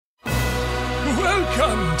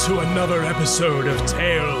Welcome to another episode of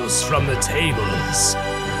Tales from the Tables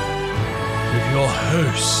with your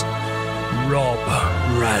host, Rob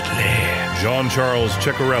Bradley, John Charles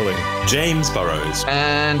Ciccarelli, James Burrows,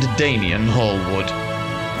 and Damien Hallwood.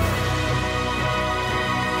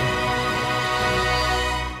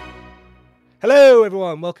 Hello,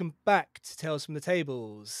 everyone. Welcome back to Tales from the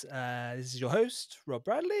Tables. This is your host, Rob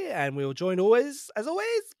Bradley, and we'll join as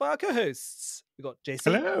always, by our co-hosts. We've got JC,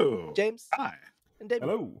 hello, James, hi, and David.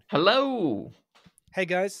 hello. Hello. Hey,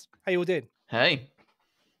 guys. How you all doing? Hey.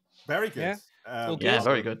 Very good. Yeah? All Yeah, good?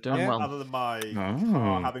 very good. Doing Yeah. well. Other than my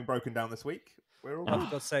car having broken down this week, we're all Oh, good.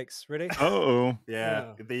 for God's sakes. Really? Oh,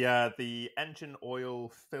 Yeah, the engine oil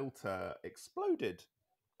filter exploded.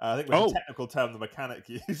 I think it was a technical term the mechanic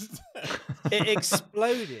used. It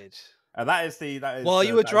exploded. And that is While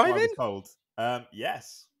you were that is what I was driving? told.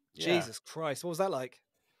 Yes. Yeah. Jesus Christ. What was that like?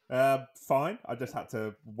 Fine. I just had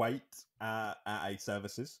to wait at a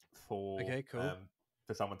services for Okay, cool.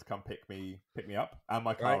 for someone to come pick me up and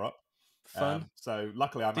my car Right. up. Fun. So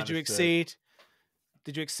luckily, I managed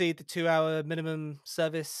Did you exceed the 2-hour minimum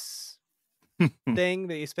service thing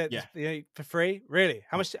that you spent for free? Really?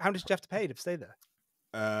 How much did you have to pay to stay there?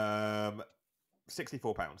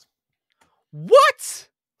 £64. What?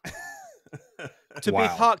 To Wow. be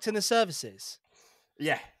parked in the services?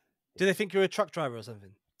 Yeah. Do they think you're a truck driver or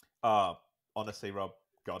something? Honestly, Rob,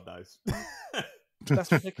 God knows.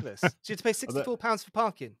 That's ridiculous. So you have to pay £64 for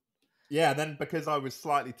parking? Yeah, and then because I was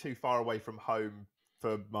slightly too far away from home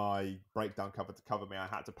for my breakdown cover to cover me, I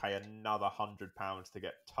had to pay another £100 to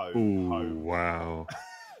get towed home. wow.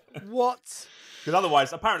 What? Because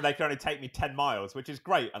otherwise, apparently, they can only take me 10 miles, which is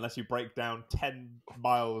great unless you break down 10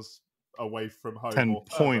 miles away from home.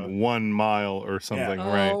 10.1 mile or something,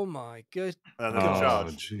 right? Oh my good. And then the Oh,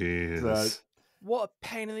 charge. jeez. So, What a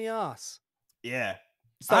pain in the ass. yeah.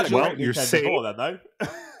 That Actually, well, great you're weekend safe. before then, though.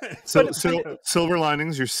 So, silver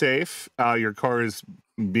linings, you're safe. Your car is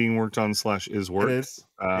being worked on / is It worked. is.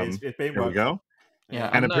 It's being There we worked go. on. Yeah,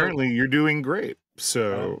 And I'm apparently you're doing great.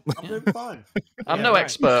 So I'm doing fine. I'm Yeah, no right.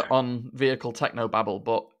 expert on vehicle technobabble,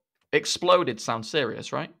 but exploded sounds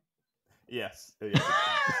serious, right? Yes.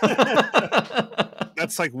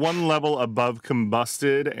 that's like one level above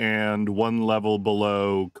combusted and one level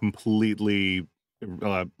below completely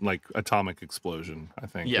like atomic explosion, I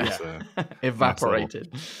think. Yeah. is,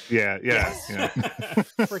 Evaporated. yeah.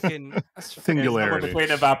 Freaking. That's Singularity.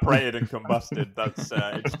 Between evaporated and combusted, that's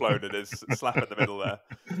exploded is slap in the middle there.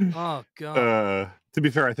 Oh god. To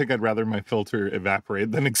be fair, I think I'd rather my filter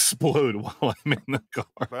evaporate than explode while I'm in the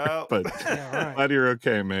car. Well, But Yeah, right. glad you're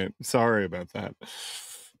okay, mate. Sorry about that.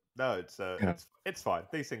 no, it's fine.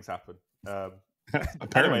 These things happen.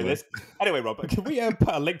 Apparently. Anyway, Robert, can we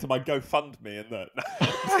put a link to my GoFundMe in there?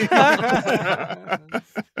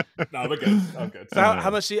 No, we're good. I'm good. So how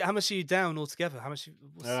much are you down altogether? How much?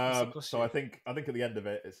 What's it cost So you? I think at the end of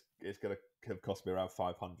it, it's going to have cost me around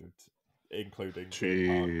 500, including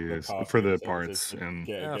Jeez, for the services, parts and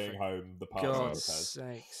getting home, the parts and God's repairs.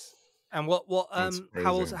 sakes. And what That's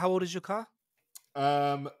how old is your car?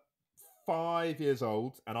 5 years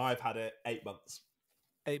old, and I've had it 8 months.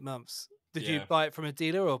 8 months. Did you Yeah. buy it from a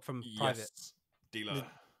dealer or from private? Yes. Dealer.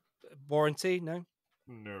 Warranty? No.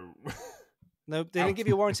 No. No, they didn't give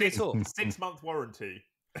you a warranty at all. 6-month warranty.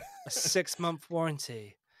 A 6-month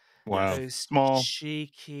warranty. wow, Those small.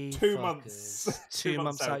 cheeky 2 fuckers. months. 2 2 months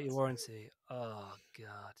months out out. your warranty. Oh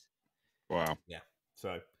god. Wow.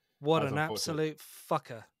 So What That's an unfortunate. absolute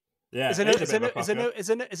fucker. yeah, Is there no, it a is there bit no, of a is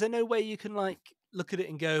fucker. there no way you can like look at it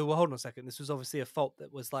and go, well, hold on a second, this was obviously a fault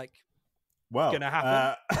that was like Well, gonna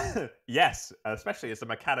happen? yes, especially as the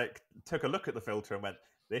mechanic took a look at the filter and went,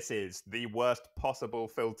 "This is the worst possible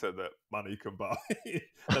filter that money can buy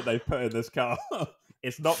that they put in this car.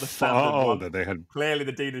 It's not the standard one. that they had. Clearly,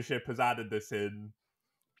 the dealership has added this in,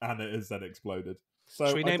 and it has then exploded." So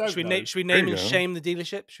should we name I don't know. should we There name you and go. shame the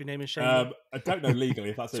dealership? Should we name and shame them I don't know legally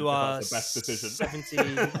if that's, to if our that's the best decision. 70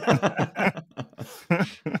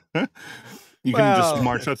 You can just Well-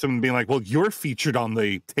 march up to them and be like, "Well, you're featured on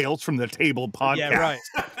the Tales from the Table podcast. Yeah, right.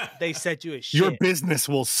 They said you a shit. Your business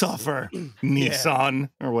will suffer,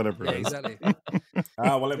 Nissan or whatever Yeah, it is." exactly.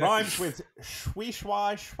 Well, it rhymes with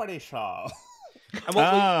shwishwa shwadisha. And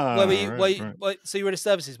what where were you? right. So you were in the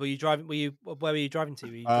services. Were you driving? Where were you driving to?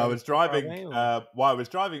 Were you I was far driving. away, or- I was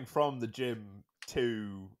driving from the gym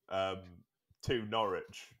to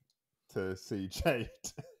Norwich to see Jade.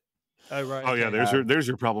 Oh right. Oh yeah, okay. there's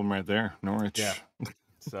your problem right there, Norwich. Yeah.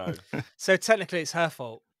 So So technically, it's her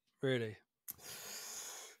fault, really.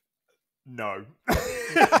 No.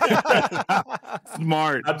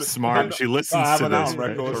 Smart. She listens to this.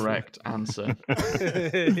 Right? Correct answer.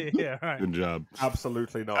 Yeah, right. Good job.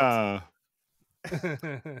 Absolutely not.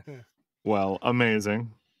 Well,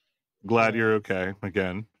 amazing. Glad you're okay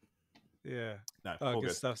again. Yeah. No, Oh, all good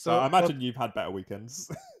good. stuff. So I imagine you've had better weekends.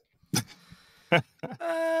 I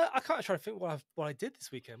can't try to think what I did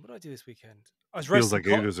this weekend. What did I do this weekend? I was Feels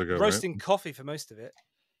roasting, like ages ago, roasting right? coffee for most of it.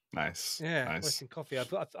 Nice. Yeah, Nice. roasting coffee.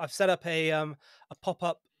 I've set up a pop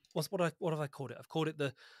up. What have I called it? I've called it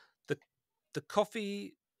the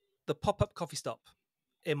pop up coffee stop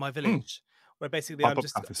in my village, where basically I'm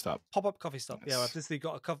just coffee stop. Pop up coffee stop. Yeah, I've just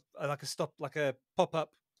got like a pop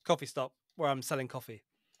up coffee stop where I'm selling coffee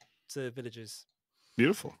to villagers.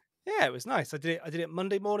 Beautiful. Yeah, it was nice. I did it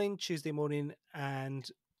Monday morning, Tuesday morning, and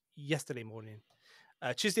yesterday morning.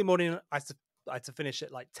 Tuesday morning, I had to finish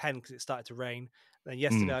at like 10 because it started to rain. Then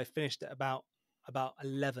yesterday, I finished at about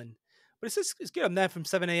 11. But it's good. I'm there from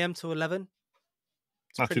 7 a.m. to 11.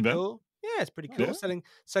 It's not pretty too bad. cool. Yeah, it's pretty cool. Yeah.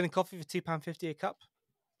 Selling coffee for £2.50 a cup.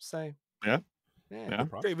 So yeah,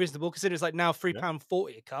 pretty reasonable considering it's like now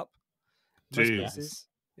 £3.40 a cup. Most places.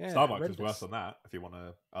 Yeah, Starbucks horrendous. is worse than that if you want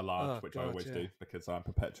a large, which I always do because I'm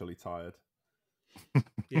perpetually tired.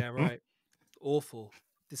 Yeah, right. Awful.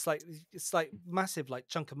 It's like massive like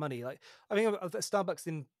chunk of money. Like I think Starbucks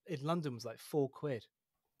in London was like £4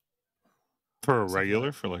 for a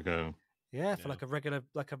regular, for like a for like a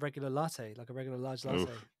regular latte, like a regular large latte.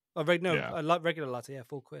 Oof. Oh, a regular latte,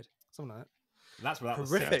 £4, something like that. And that's without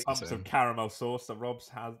Horrific. the 6 pumps of caramel sauce that Rob's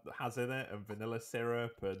has in it, and vanilla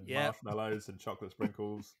syrup, and marshmallows, and chocolate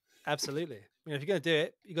sprinkles. Absolutely. You know, if you're going to do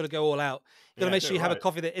it, you got to go all out. You got to make sure you have a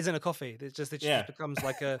coffee that isn't a coffee. It just becomes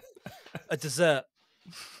like a dessert.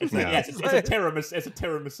 It's a tiramisu. It's a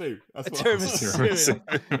tiramisu. That's a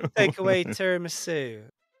tiramisu. Take away tiramisu.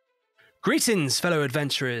 Greetings, fellow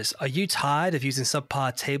adventurers. Are you tired of using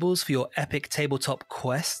subpar tables for your epic tabletop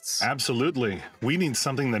quests? Absolutely. We need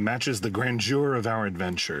something that matches the grandeur of our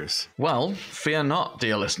adventures. Well, fear not,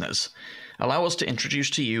 dear listeners. Allow us to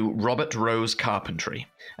introduce to you Robert Rose Carpentry.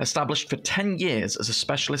 Established for 10 years as a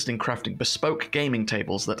specialist in crafting bespoke gaming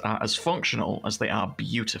tables that are as functional as they are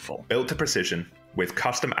beautiful. Built to precision, with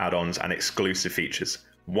custom add-ons and exclusive features.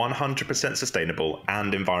 100% sustainable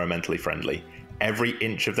and environmentally friendly. Every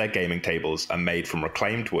inch of their gaming tables are made from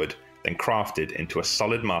reclaimed wood, then crafted into a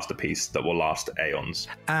solid masterpiece that will last aeons.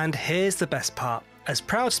 And here's the best part. As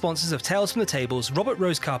proud sponsors of Tales from the Tables, Robert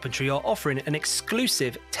Rose Carpentry are offering an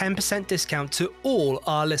exclusive 10% discount to all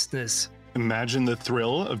our listeners. Imagine the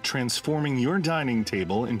thrill of transforming your dining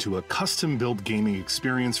table into a custom-built gaming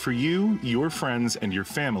experience for you, your friends, and your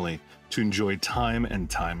family to enjoy time and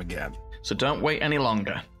time again. So don't wait any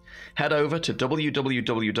longer. Head over to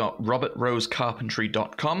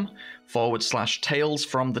www.robertrosecarpentry.com/Tales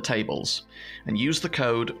from the Tables and use the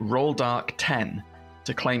code ROLLDARK10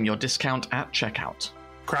 to claim your discount at checkout.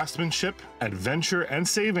 Craftsmanship, adventure, and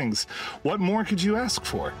savings. What more could you ask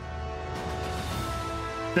for?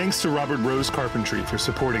 Thanks to Robert Rose Carpentry for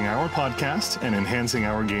supporting our podcast and enhancing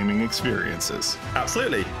our gaming experiences.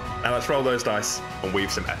 Absolutely. Now let's roll those dice and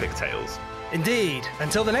weave some epic tales. Indeed.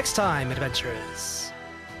 Until the next time, adventurers.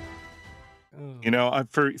 You know,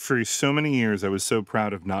 for so many years, I was so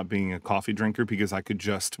proud of not being a coffee drinker because I could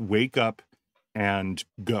just wake up and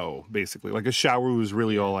go, basically. Like a shower was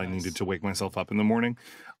really all I needed to wake myself up in the morning.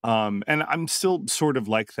 And I'm still sort of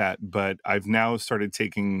like that, but I've now started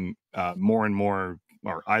taking more and more,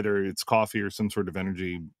 or either it's coffee or some sort of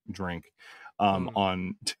energy drink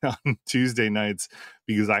on Tuesday nights,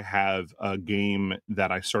 because I have a game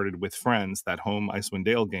that I started with friends. That home Icewind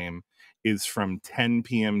Dale game is from 10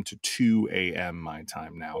 p.m. to 2 a.m. my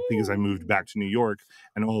time now, because I moved back to New York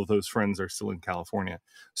and all of those friends are still in California.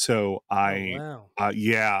 So I'm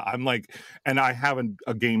like, and I have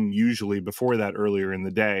a game usually before that earlier in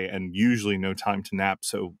the day, and usually no time to nap.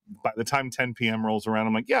 So by the time 10 p.m. rolls around,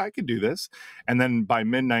 I'm like, yeah, I could do this. And then by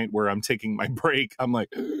midnight, where I'm taking my break, I'm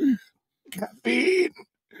like, caffeine,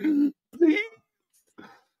 please.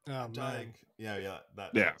 Oh, man.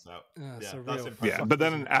 That checks out. That's impressive. Yeah, but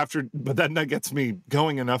then that gets me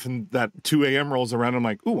going enough, and that 2 a.m. rolls around. I'm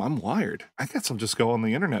like, ooh, I'm wired. I guess I'll just go on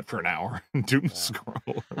the internet for an hour and doom scroll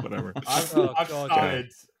or whatever. I've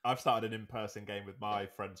started an in-person game with my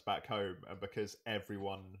friends back home, and because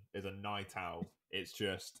everyone is a night owl, it's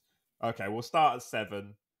just okay. We'll start at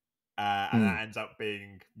 7, and that ends up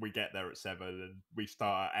being we get there at 7, and we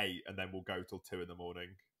start at 8, and then we'll go till 2 in the morning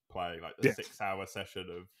playing like the 6-hour session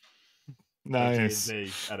of. Nice.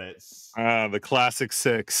 D&D, and it's the classic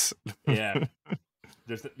 6. Yeah,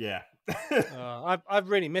 Just yeah. I've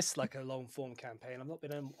really missed like a long form campaign. I've not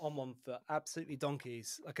been on one for absolutely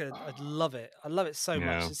donkeys. Like I'd love it. I love it so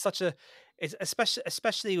much. It's such a, it's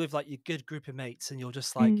especially with like your good group of mates, and you're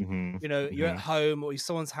just like, you know, you're at home or you're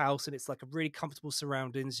someone's house, and it's like a really comfortable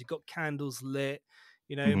surroundings. You've got candles lit.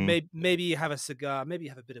 You know, maybe you have a cigar, maybe you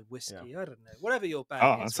have a bit of whiskey. I don't know, whatever your bag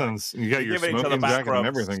Oh, is. that sounds. You got your giving each other smoking back jacket and rubs.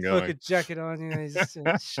 everything Smoke a going. jacket on, you know, just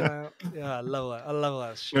chill out. Yeah, I love that. I love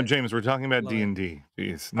that shit. No, James, we're talking about Love it. D&D.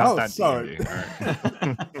 Jeez, not that sorry. D&D. All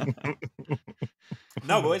right.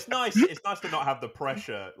 No, but it's nice. It's nice to not have the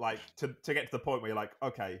pressure, like to get to the point where you're like,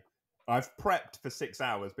 okay, I've prepped for 6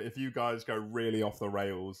 hours, but if you guys go really off the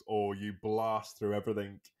rails or you blast through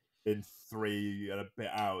everything in 3 and a bit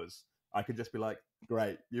hours, I could just be like,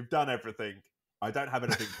 great, you've done everything. I don't have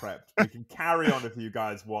anything prepped. We can carry on if you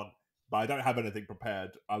guys want, but I don't have anything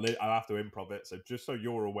prepared. I'll have to improv it. So just so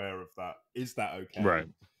you're aware of that, is that okay? Right.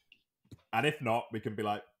 And if not, we can be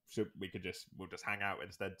like, we'll just hang out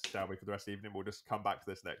instead, shall we, for the rest of the evening? We'll just come back to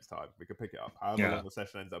this next time. We can pick it up. However long the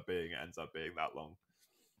session ends up being, it ends up being that long.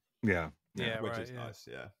 Yeah. Which is nice.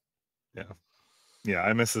 Yeah,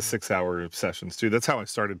 I miss the 6-hour sessions too. That's how I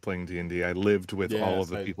started playing D&D. I lived with all of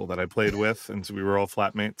the people that I played with, and so we were all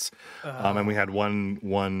flatmates. And we had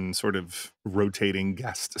one sort of rotating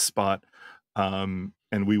guest spot. And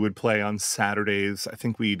we would play on Saturdays. I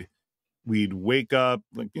think we'd wake up,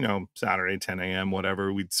 like, you know, Saturday, 10 a.m.,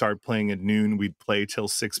 whatever. We'd start playing at noon. We'd play till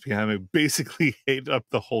 6 p.m. It basically ate up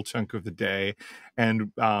the whole chunk of the day.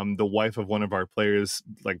 And the wife of one of our players,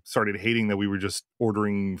 like, started hating that we were just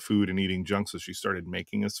ordering food and eating junk. So she started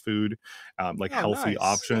making us food, healthy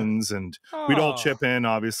options. And we'd all chip in,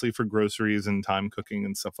 obviously, for groceries and time cooking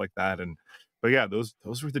and stuff like that. But yeah, those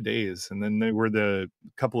were the days. And then there were the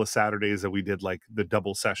couple of Saturdays that we did like the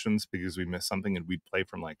double sessions because we missed something, and we'd play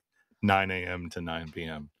from like 9 a.m. to 9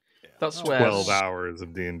 p.m. That's where 12 hours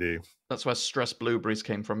of D&D. That's where Stress Blueberries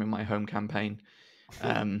came from in my home campaign,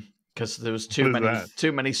 because there was too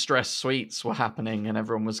many stress sweets were happening, and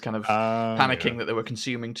everyone was kind of panicking that they were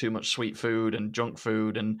consuming too much sweet food and junk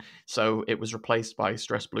food, and so it was replaced by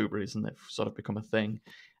Stress Blueberries, and they've sort of become a thing.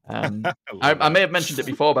 I may have mentioned it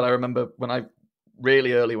before, but I remember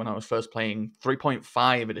really early when I was first playing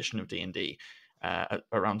 3.5 edition of D&D.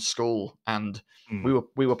 Around school, and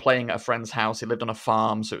we were playing at a friend's house. He lived on a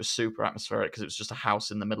farm, so it was super atmospheric because it was just a house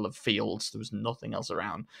in the middle of fields. There was nothing else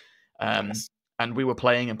around, and we were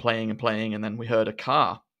playing and playing and playing, and then we heard a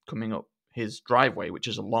car coming up his driveway, which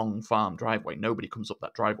is a long farm driveway. Nobody comes up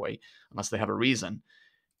that driveway unless they have a reason.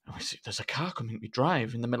 And we see there's a car coming up your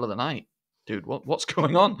drive in the middle of the night, dude. What's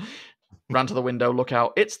going on? Ran to the window, look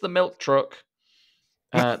out. It's the milk truck.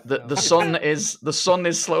 The sun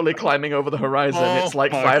is slowly climbing over the horizon. It's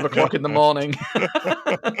like 5 o'clock in the morning. I'm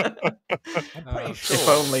pretty sure.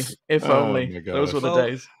 If only. Those were the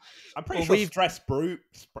days. I'm pretty sure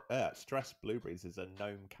Stress Blueberries is a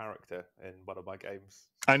known character in one of my games.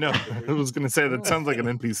 I know. I was going to say that sounds like an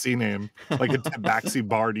NPC name, like a tabaxi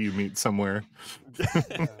bard you meet somewhere.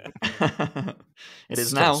 It is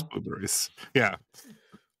Stress now. Blueberries. Yeah.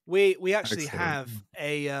 We actually have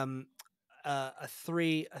a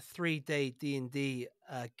 3-day D&D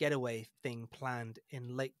getaway thing planned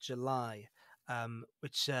in late July,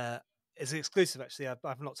 which is exclusive. Actually,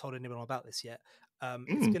 I've not told anyone about this yet.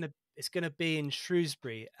 It's gonna be in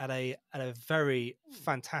Shrewsbury at a very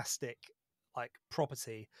fantastic like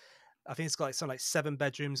property. I think it's got like something like 7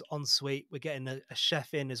 bedrooms en suite. We're getting a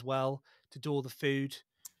chef in as well to do all the food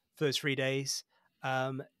for those 3 days.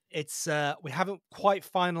 It's we haven't quite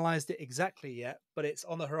finalized it exactly yet, but it's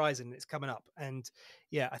on the horizon. It's coming up, and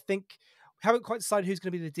yeah, I think we haven't quite decided who's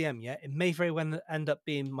going to be the DM yet. It may very well end up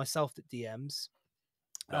being myself that DMs.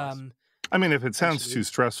 Nice. I mean, if it sounds too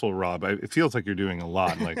stressful, Rob, it feels like you're doing a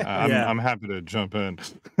lot. Like I'm happy to jump in.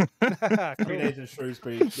 3 days in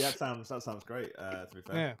Shrewsbury. Yeah, that sounds great. To be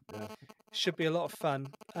fair, yeah. Should be a lot of fun.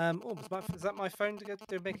 Is that my phone to go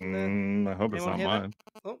making the? I hope it's not mine.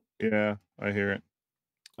 Oh, yeah, I hear it.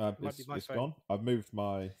 It's gone. I've moved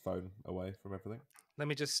my phone away from everything. Let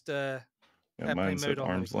me just mine's at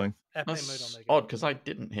arm's length. That's odd because I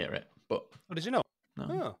didn't hear it. But did you not?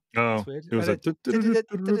 No. Oh, weird. It was weird.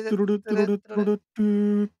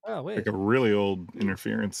 like a really old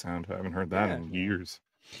interference sound. I haven't heard that in years.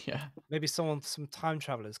 Yeah. Maybe some time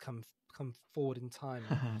travelers come forward in time.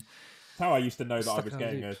 That's how I used to know that I was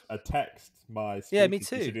getting a text. Me too. Used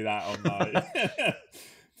to do that on my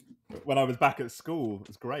when I was back at school. It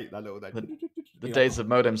was great. That little the days of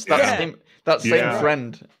modems. That same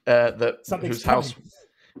friend that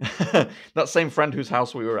same friend whose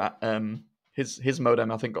house we were at His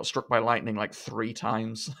modem, I think, got struck by lightning like 3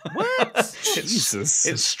 times. What? Jesus.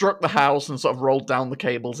 It struck the house and sort of rolled down the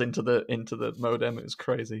cables into the modem. It was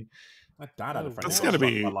crazy. My dad had a Oh, friend. That's who gotta got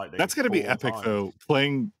struck be by lightning that's gotta be 4 epic times. though.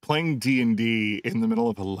 Playing D&D in the middle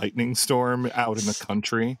of a lightning storm out in the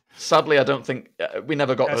country. Sadly, I don't think we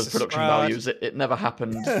never got That's those a production scratch. values. It never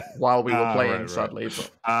happened while we were playing. Right. Sadly,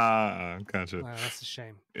 but Gotcha. Wow, that's a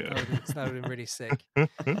shame. Yeah. That would have been really sick.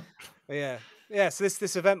 But yeah. So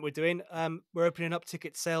this event we're doing, we're opening up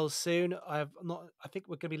ticket sales soon. I think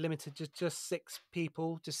we're going to be limited to just 6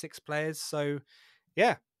 people, just 6 players. So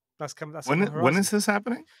yeah, that's coming. That's on the When horizon. is this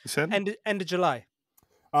happening? You said End of July.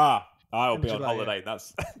 I'll End be of on July, holiday.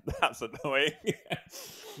 That's annoying.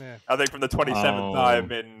 Yeah. I think from the 27th,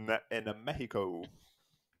 I'm in Mexico.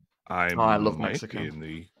 I love might Mexico.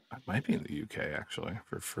 I might be in the UK actually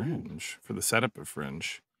for Fringe, for the setup of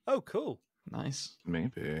Fringe. Oh, cool. nice.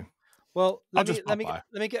 Maybe. Well, let just me pop by.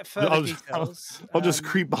 let me get further details. I'll just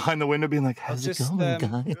creep behind the window, being like, "How's it just, going,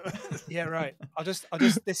 guys?" Yeah, right. I'll just.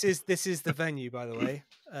 This is the venue, by the way.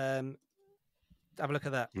 Have a look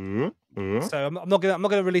at that. So I'm not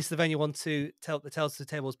gonna release the venue onto the Tales to the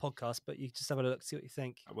Tables podcast, but you just have a look, see what you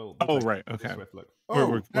think. We'll Oh, take right. a Okay. swift look.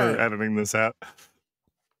 We're hey. editing this out.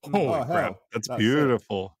 Holy crap. hell. That's That's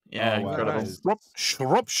beautiful. Yeah, Oh, wow. incredible. That is-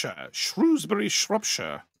 Shropshire. Shrewsbury,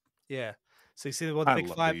 Shropshire. Yeah. So you see the one I big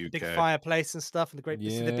love fire, the big UK. fireplace and stuff, and the great.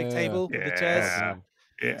 You see the big table with the chairs. Yeah.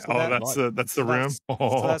 Yeah. So That's the room.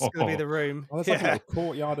 So that's going to be the room. Oh, there's like a little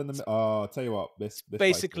courtyard in the. Oh, I'll tell you what. This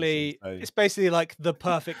Basically, place is it's basically like the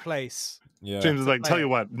perfect place. yeah. James is like, tell play you it.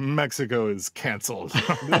 what, Mexico is canceled.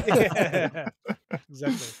 Yeah,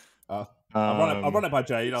 exactly. I'll run it by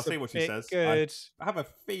Jade. I'll It's a see what she bit says. Good. I have a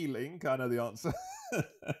feeling I know the answer.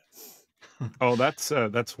 Oh,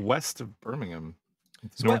 that's west of Birmingham.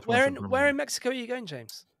 It's So northwest where of in Birmingham. Mexico are you going,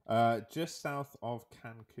 James? Just south of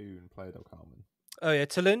Cancun, Playa del Carmen. Oh yeah,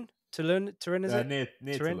 Tulum is it? Near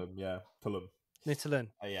Turin? Tulum, yeah, Tulum. Near Tulum.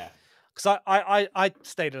 Yeah. Because I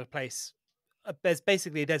stayed at a place.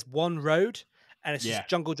 There's one road, and it's Yeah. just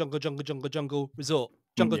jungle resort.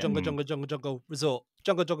 Jungle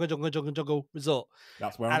resort.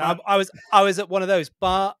 That's where And I'm at. I was at one of those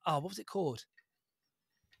bar. Oh, what was it called?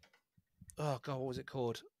 Oh god, what was it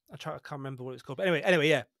called? I can't remember what it was called. But anyway,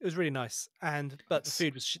 yeah, it was really nice. But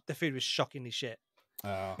the food was shockingly shit.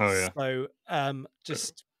 Oh yeah. So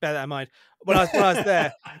just bear that in mind. When I was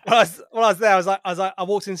there, I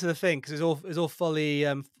walked into the thing because it was all fully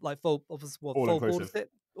full board, is it?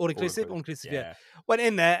 All inclusive, yeah. Went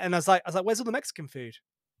in there and I was like, where's all the Mexican food?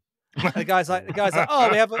 And the guy's like, oh,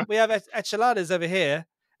 we have enchiladas over here.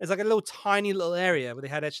 It's like a little tiny little area where they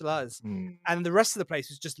had enchiladas, and the rest of the place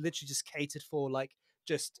was just literally just catered for like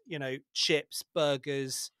just chips,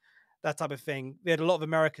 burgers, that type of thing. They had a lot of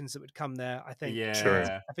Americans that would come there. I think. Yeah. Sure.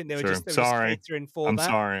 I think they were Sure. just Sorry. catering for I'm that.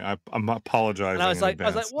 sorry. I'm apologizing. And I was in like,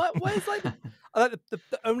 advance. what? Where's like?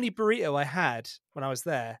 The only burrito I had when I was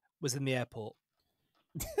there was in the airport.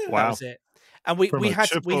 Wow. That was it. And we had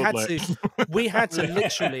to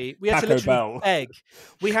literally beg.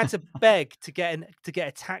 We had to beg to get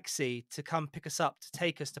a taxi to come pick us up to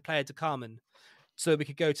take us to Playa del Carmen, so we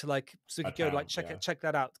could go to check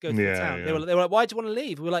that out, go to the town. Yeah. They were like, why do you want to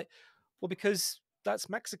leave? We were like, well, because that's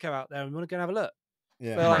Mexico out there, and we want to go and have a look.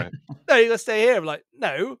 Yeah. They're like, no, you got to stay here. I'm like,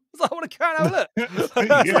 no, I want to go and have a look.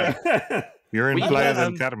 Yeah. You're in Playa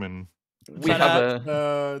del Carmen. We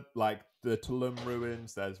have like the Tulum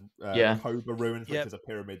ruins. There's Koba ruins, which is a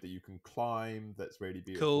pyramid that you can climb. That's really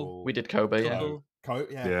beautiful. Cool. We did Koba, yeah.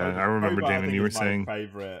 Koba, I remember, Koba, Damien, you were is my saying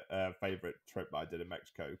favorite trip that I did in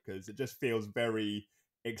Mexico because it just feels very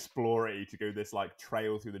explory to go this like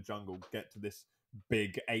trail through the jungle, get to this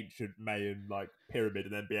big ancient Mayan like pyramid,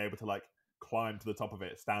 and then be able to like climb to the top of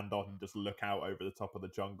it, stand on, and just look out over the top of the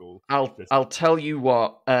jungle. I'll tell you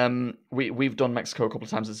what. We've done Mexico a couple of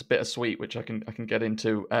times. It's bittersweet, which I can get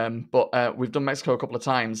into. But we've done Mexico a couple of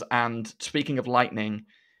times. And speaking of lightning,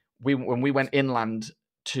 when we went inland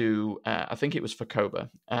to, I think it was for Koba,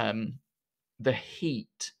 the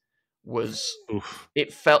heat was. Oof.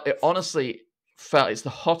 It honestly felt it's the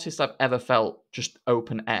hottest I've ever felt. Just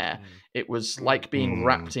open air. It was like being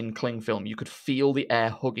wrapped in cling film. You could feel the air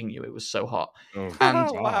hugging you. It was so hot. And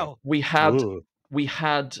wow. we had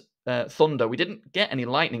thunder. We didn't get any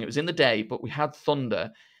lightning. It was in the day, but we had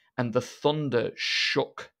thunder, and the thunder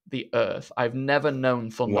shook the earth. I've never known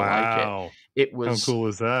thunder like it. It was how cool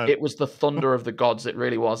is that? It was the thunder of the gods. It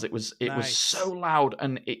really was. It was Nice. so loud,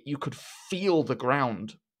 and you could feel the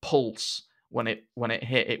ground pulse when it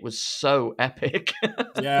hit. It was so epic.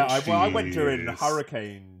 Yeah, I went during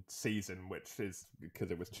hurricane season, which is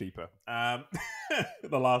because it was cheaper. One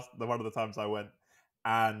of the times I went,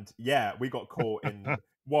 And yeah, we got caught in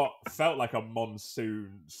what felt like a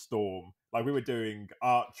monsoon storm. Like we were doing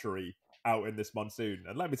archery out in this monsoon.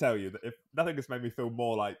 And let me tell you that if nothing has made me feel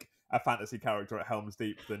more like a fantasy character at Helm's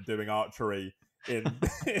Deep than doing archery in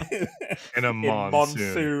In a in monsoon.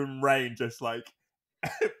 monsoon rain, just like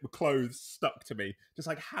clothes stuck to me. Just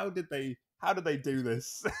like how did they do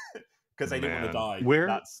this? Because they didn't want to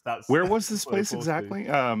die. That's where was this what they're place forced to. exactly?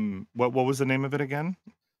 What was the name of it again?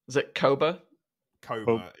 Is it Koba?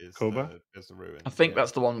 Coma is Koba? the ruin. I think yeah.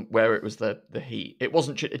 that's the one where it was the heat. It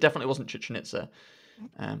wasn't. It definitely wasn't Chichen Itza,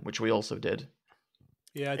 which we also did.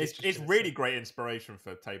 Yeah, it's really great inspiration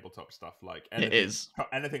for tabletop stuff. Like anything, It is.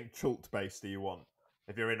 anything chult based that you want.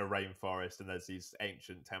 If you're in a rainforest and there's these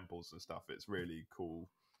ancient temples and stuff, it's really cool.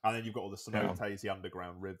 And then you've got all the cenotes, the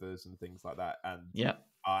underground rivers and things like that. And Yeah,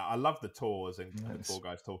 I love the tours and Nice. the tour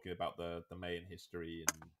guys talking about the Mayan history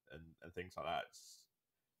and things like that. It's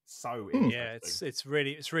so interesting. Yeah,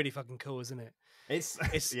 it's really fucking cool, isn't it?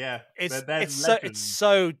 It's yeah. It's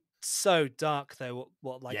so dark though.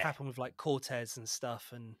 What like happened with like Cortez and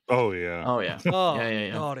stuff and Oh yeah. oh yeah, oh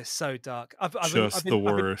yeah. god, it's so dark. I've The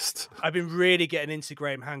worst. I've been really getting into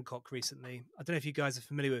Graham Hancock recently. I don't know if you guys are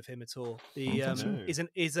familiar with him at all. No.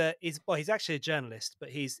 He's actually a journalist, but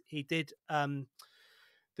he did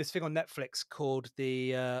this thing on Netflix called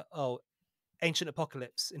the Ancient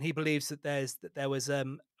Apocalypse, and he believes that there was a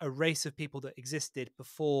race of people that existed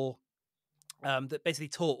before that basically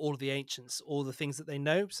taught all of the ancients all the things that they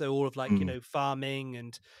know. So all of like farming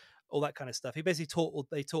and all that kind of stuff. He basically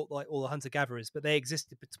taught like all the hunter gatherers, but they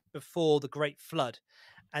existed before the Great Flood,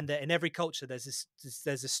 and that in every culture there's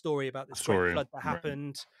a story about this great flood that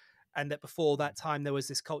happened. And that before that time, there was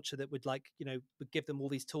this culture that would would give them all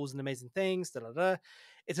these tools and amazing things.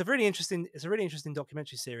 It's a really interesting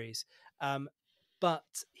documentary series. But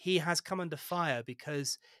he has come under fire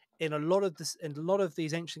because in a lot of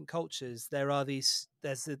these ancient cultures, there's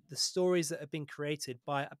the stories that have been created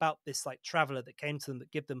about this like traveler that came to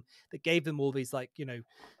them that gave them all these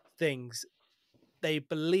things. They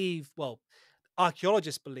believe,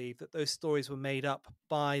 archaeologists believe that those stories were made up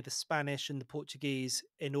by the Spanish and the Portuguese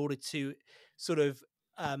in order to sort of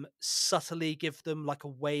subtly give them like a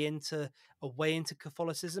way into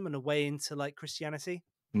Catholicism and a way into like Christianity.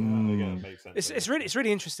 Yeah, that makes sense. It's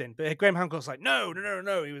really interesting. But Graham Hancock's like, no.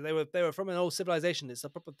 They were from an old civilization. It's a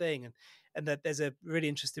proper thing, and that there's a really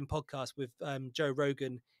interesting podcast with Joe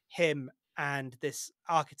Rogan, him and this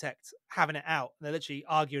architect having it out. And they're literally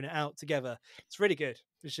arguing it out together. It's really good.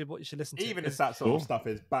 You should listen to. Even if that sort of stuff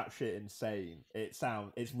is batshit insane, it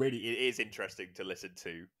is interesting to listen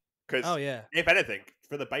to. Because if anything,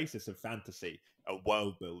 for the basis of fantasy and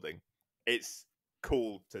world building, it's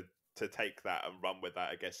cool to take that and run with that.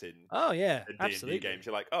 I guess in D&D games,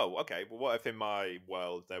 you're like, oh, okay. Well, what if in my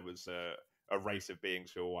world there was a race of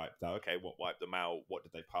beings who were wiped out? Okay, what wiped them out? What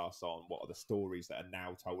did they pass on? What are the stories that are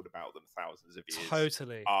now told about them thousands of years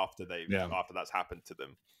after that's happened to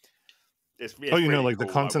them? It's really like cool,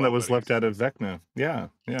 the content that was left out of Vecna. Yeah.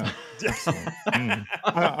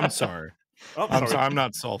 I'm sorry. I'm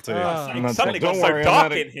not salty. Suddenly got so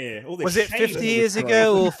dark in here. Was it 50 years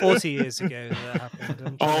ago or 40 years ago that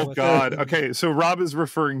happened? Oh God. Okay, so Rob is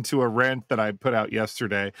referring to a rant that I put out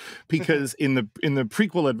yesterday because in the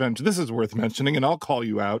prequel adventure, this is worth mentioning, and I'll call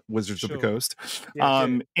you out, Wizards of the Coast.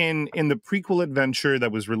 In the prequel adventure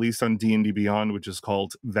that was released on D&D Beyond, which is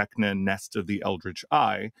called Vecna: Nest of the Eldritch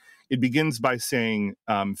Eye, it begins by saying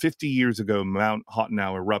 50 years ago, Mount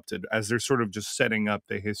Hotenow erupted, as they're sort of just setting up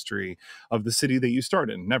the history of the city that you start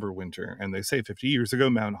in, Neverwinter. And they say 50 years ago,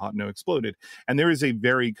 Mount Hotenow exploded. And there is a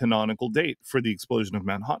very canonical date for the explosion of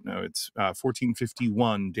Mount Hotenow. It's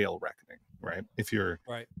 1451 Dale Reckoning, right? If you're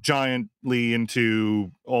giantly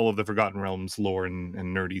into all of the Forgotten Realms lore and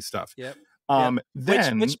nerdy stuff. Yep.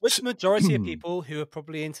 Then which majority of people who are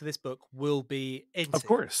probably into this book will be into. Of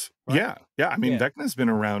course. Right? Yeah. I mean, Vecna's been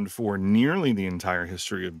around for nearly the entire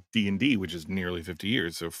history of D&D, which is nearly 50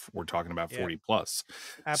 years. So we're talking about 40 plus.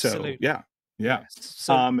 Absolutely. So, yeah.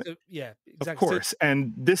 Exactly. Of course.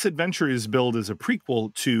 And this adventure is billed as a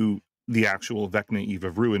prequel to the actual Vecna Eve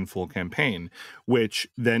of Ruin full campaign, which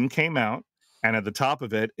then came out. And at the top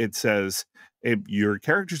of it, it says, your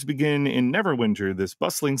characters begin in Neverwinter, this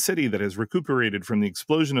bustling city that has recuperated from the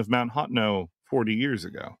explosion of Mount Hotenow 40 years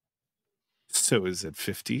ago. So is it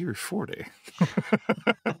 50 or 40?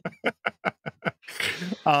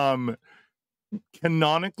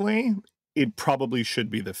 Canonically, it probably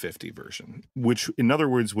should be the 50 version, which in other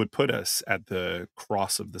words would put us at the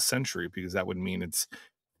cross of the century, because that would mean it's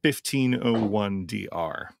 1501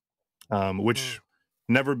 DR, which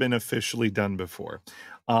never been officially done before.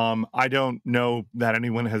 I don't know that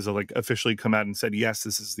anyone has like officially come out and said yes,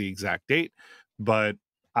 this is the exact date, but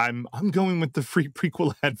I'm going with the free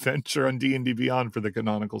prequel adventure on D&D Beyond for the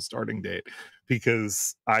canonical starting date,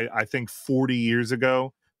 because I think 40 years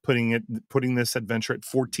ago, putting this adventure at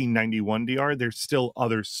 1491 DR, there's still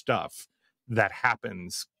other stuff that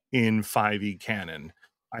happens in 5e canon.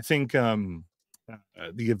 I think the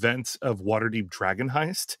events of Waterdeep Dragon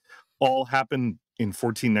Heist all happened in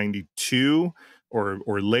 1492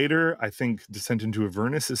 or later. I think Descent into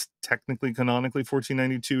Avernus is technically canonically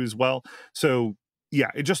 1492 as well. So yeah,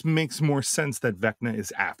 it just makes more sense that Vecna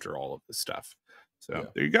is after all of this stuff. So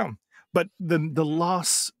there you go. But the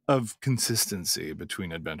loss of consistency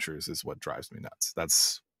between adventures is what drives me nuts.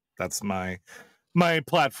 That's my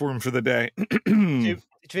platform for the day. Do you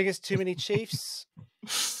think it's too many chiefs?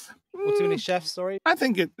 Or too many chefs, sorry? I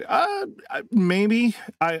think it maybe.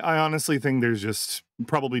 I honestly think there's just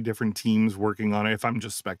probably different teams working on it, if I'm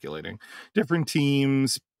just speculating. Different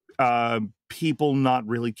teams, people not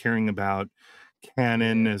really caring about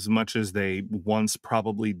canon as much as they once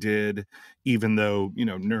probably did, even though, you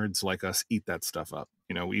know, nerds like us eat that stuff up.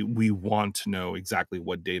 You know, we want to know exactly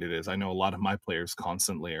what date it is. I know a lot of my players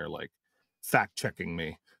constantly are like fact checking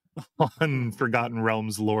me on Forgotten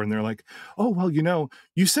Realms lore, and they're like, oh well, you know,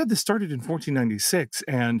 you said this started in 1496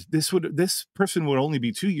 and this person would only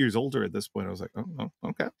be 2 years older at this point. I was like, oh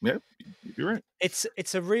okay, yeah, you're right. It's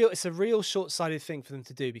a real short-sighted thing for them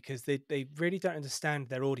to do, because they really don't understand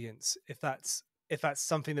their audience. If that's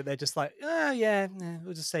something that they're just like, yeah,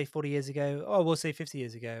 we'll just say 40 years ago, oh, we'll say 50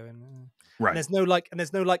 years ago, and Right. and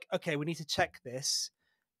there's no like, okay, we need to check this,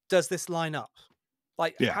 does this line up?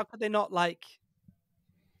 Like, how could they not, like,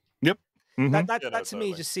 Yep. Mm-hmm. That to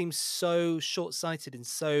me just seems so short-sighted and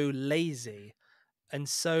so lazy, and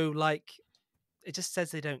so, like, it just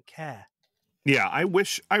says they don't care. Yeah, I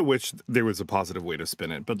wish there was a positive way to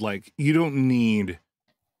spin it, but like, you don't need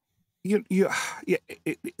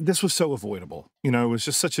this was so avoidable. You know, it was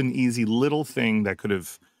just such an easy little thing that could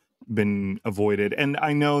have been avoided. And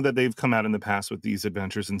I know that they've come out in the past with these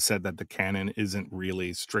adventures and said that the canon isn't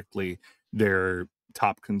really strictly their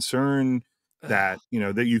top concern, that, you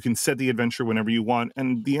know, that you can set the adventure whenever you want.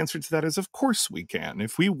 And the answer to that is, of course we can.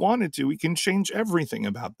 If we wanted to, we can change everything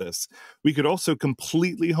about this. We could also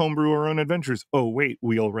completely homebrew our own adventures. Oh, wait,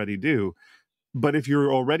 we already do. But if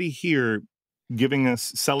you're already here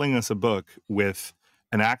selling us a book with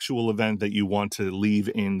an actual event that you want to leave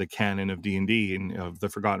in the canon of D&D, and of the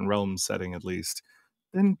Forgotten Realms setting at least,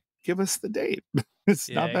 then give us the date. It's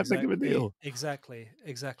not that big of a deal. Exactly.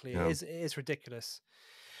 Yeah. It is ridiculous.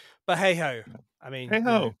 But hey ho. I mean, hey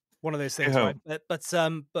ho. One of those things, right? But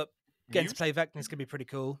getting to play Vecna is gonna be pretty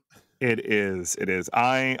cool. It is.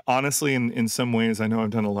 I honestly, in some ways, I know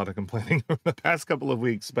I've done a lot of complaining over the past couple of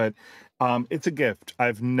weeks, but it's a gift.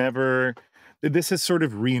 This has sort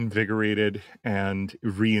of reinvigorated and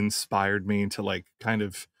re-inspired me to like kind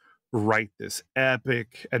of write this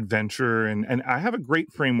epic adventure, and I have a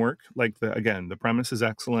great framework. Like, the premise is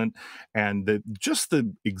excellent, and the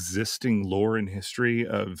existing lore and history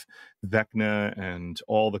of Vecna and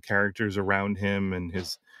all the characters around him and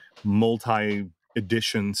his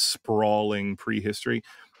multi-edition sprawling prehistory,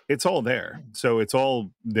 it's all there. So it's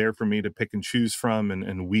all there for me to pick and choose from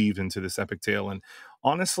and weave into this epic tale. And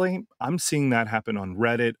honestly, I'm seeing that happen on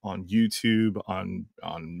Reddit, on YouTube, on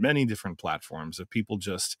many different platforms, of people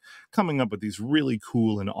just coming up with these really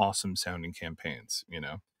cool and awesome sounding campaigns. You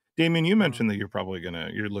know, Damien, you mentioned that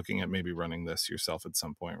you're looking at maybe running this yourself at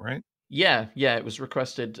some point, right? Yeah. It was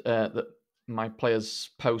requested that my players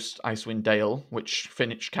post Icewind Dale, which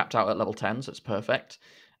capped out at level 10, so it's perfect.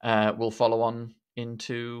 Will follow on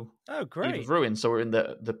into Eve of Ruin. So we're in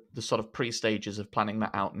the sort of pre-stages of planning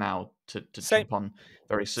that out now to jump on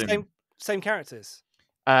very soon. Same characters?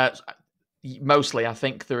 Mostly. I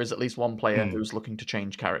think there is at least one player who's looking to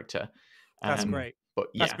change character. That's great. But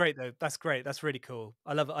yeah. That's great though. That's great. That's really cool.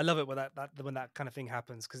 I love it when that kind of thing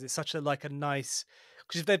happens, because it's such a nice,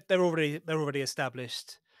 because they're already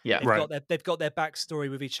established. Yeah, they've got their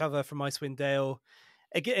backstory with each other from Icewind Dale.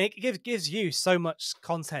 It gives you so much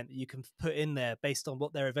content that you can put in there based on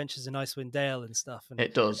what their adventures in Icewind Dale and stuff. And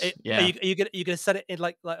it does. Yeah. Are you gonna set it in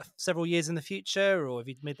like several years in the future, or have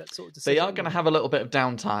you made that sort of decision? They are going to have a little bit of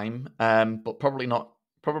downtime, but probably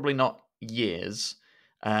not years.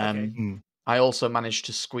 Okay. I also managed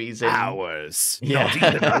to squeeze in hours. Not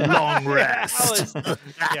even a long rest.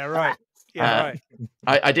 Yeah, right. Yeah, right.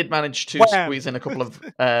 I did manage to squeeze in a couple of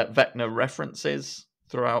Vecna references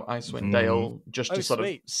throughout Icewind Dale, just to sort of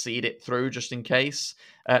seed it through, just in case.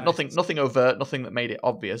 Nice. Nothing overt, nothing that made it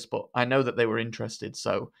obvious, but I know that they were interested,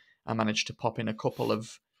 so I managed to pop in a couple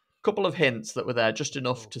of couple of hints that were there, just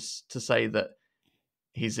enough to say that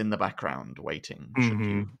he's in the background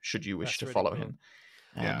waiting. Should you wish to really follow cool. him?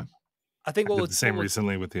 Yeah. I think I did the same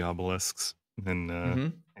recently with the obelisks in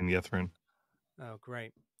Ythrun. Oh,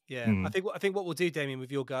 great! Yeah, I think what we'll do, Damien,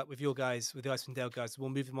 with your guys, with the Icewind Dale guys, we'll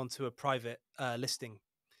move them onto a private listing.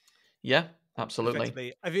 Yeah, absolutely.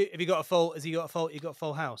 Effectively. Have you got a full? Has he got a full? You got a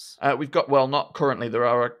full house? We've got, well, not currently. There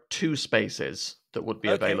are 2 spaces that would be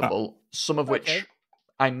available. Some of which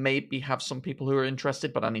I maybe have some people who are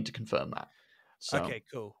interested, but I need to confirm that. So. Okay,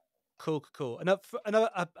 cool. Another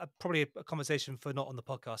probably a conversation for not on the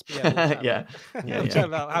podcast, but yeah, we'll chat we'll chat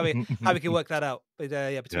about how we can work that out. But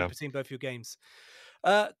between both your games.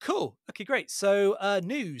 Cool. Okay, great. So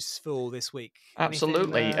news for this week.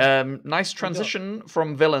 Absolutely. Nice transition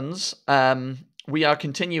from villains. We are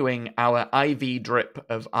continuing our IV drip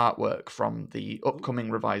of artwork from the upcoming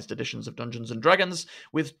revised editions of Dungeons and Dragons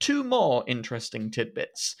with 2 more interesting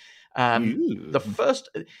tidbits. The first,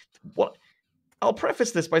 I'll preface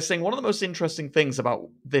this by saying one of the most interesting things about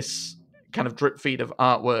this kind of drip feed of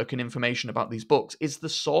artwork and information about these books is the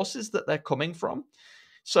sources that they're coming from.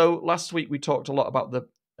 So last week we talked a lot about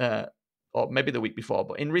or maybe the week before,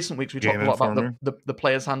 but in recent weeks we talked a lot about the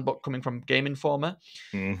player's handbook coming from Game Informer.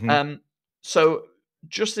 So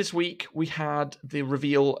just this week we had the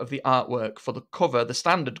reveal of the artwork for the cover, the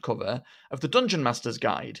standard cover of the Dungeon Master's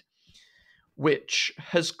Guide, which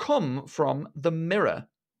has come from The Mirror.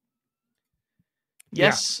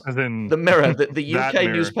 Yes, as in The Mirror, the UK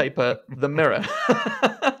mirror. newspaper, The Mirror,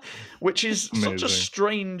 which is amazing. Such a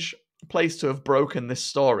strange place to have broken this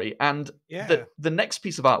story. And the next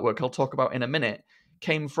piece of artwork I'll talk about in a minute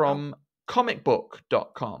came from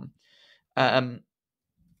comicbook.com.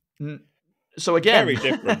 So again, very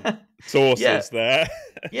different sources there.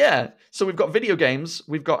 Yeah. So we've got video games,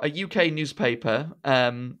 we've got a UK newspaper,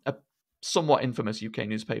 a somewhat infamous UK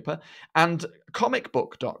newspaper, and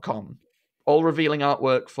comicbook.com. all revealing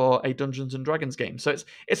artwork for a Dungeons and Dragons game. So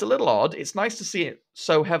it's a little odd. It's nice to see it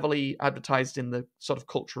so heavily advertised in the sort of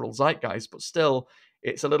cultural zeitgeist, but still,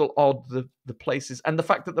 it's a little odd, the places and the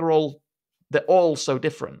fact that they're all so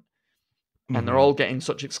different, and they're all getting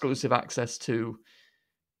such exclusive access to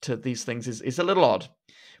these things is a little odd.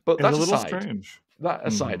 But that's a little aside. Strange. That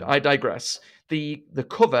aside, I digress. The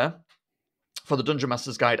cover for the Dungeon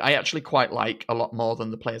Master's Guide I actually quite like a lot more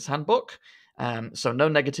than the Player's Handbook. So no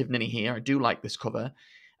negative ninny here. I do like this cover.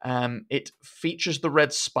 It features the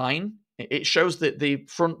red spine. It shows the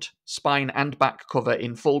front spine and back cover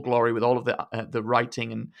in full glory with all of the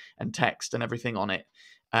writing and text and everything on it.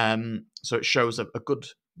 So it shows a good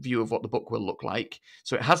view of what the book will look like.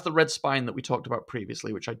 So it has the red spine that we talked about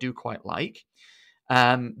previously, which I do quite like.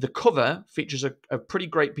 The cover features a pretty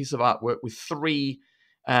great piece of artwork with 3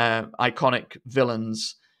 iconic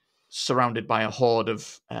villains surrounded by a horde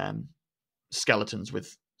of skeletons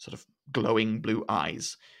with sort of glowing blue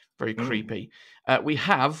eyes. Very creepy. We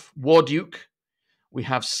have Warduke, we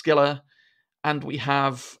have Skiller, and we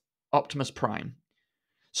have Optimus Prime.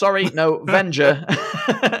 Sorry, no, Venger.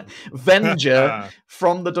 Venger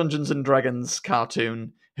from the Dungeons and Dragons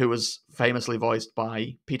cartoon, who was famously voiced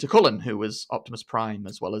by Peter Cullen, who was Optimus Prime,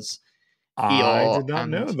 as well as Eeyore. I did not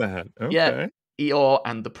know that. Okay. Yeah, Eeyore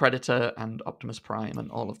and the Predator and Optimus Prime and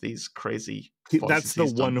all of these crazy voices. That's the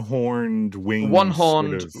one-horned winged,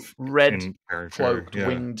 one-horned, sort of red cloaked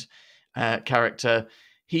winged character.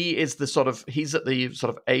 He is he's at the sort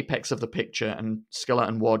of apex of the picture, and Skiller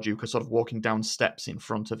and Warduke are sort of walking down steps in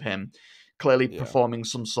front of him, clearly performing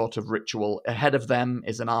some sort of ritual. Ahead of them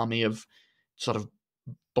is an army of sort of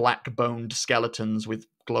black-boned skeletons with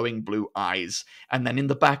glowing blue eyes. And then in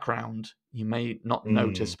the background, you may not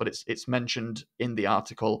notice, but it's mentioned in the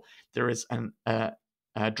article, there is a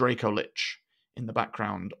Draco Lich in the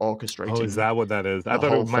background orchestrating. Oh, is that what that is? I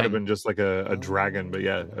thought it might have been just like a dragon, but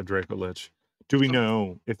yeah, a Draco Lich. Do we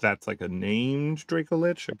know if that's like a named Draco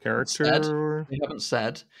Lich, a character? We haven't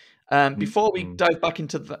said. Before we dive back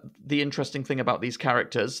into the interesting thing about these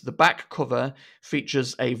characters, the back cover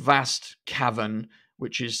features a vast cavern,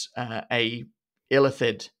 which is a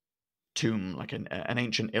Illithid tomb, like an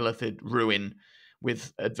ancient Illithid ruin,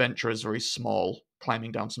 with adventurers very small,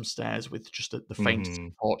 climbing down some stairs with just the faintest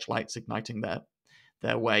torch lights igniting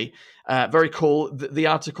their way. Very cool. The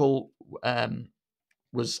article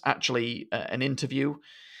was actually an interview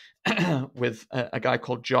with a guy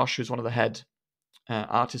called Josh, who's one of the head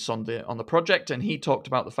artists on the project, and he talked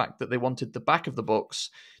about the fact that they wanted the back of the books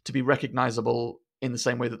to be recognizable in the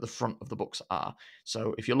same way that the front of the books are.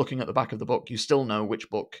 So if you're looking at the back of the book, you still know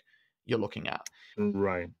which book you're looking at.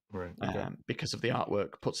 Right. Okay. Because of the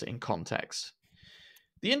artwork puts it in context.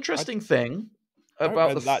 The interesting thing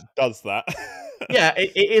about that does that. Yeah,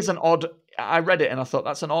 it is an odd. I read it and I thought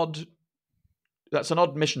that's an odd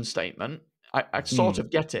mission statement. I sort of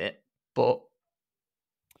get it, but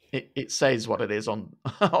it says what it is on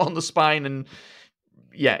on the spine, and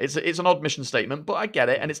yeah, it's an odd mission statement, but I get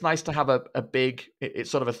it, and it's nice to have a big.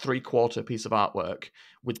 It's sort of a 3/4 piece of artwork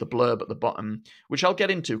with the blurb at the bottom, which I'll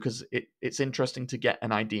get into because it's interesting to get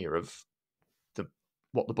an idea of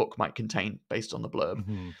what the book might contain based on the blurb.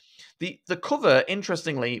 Mhm. The cover,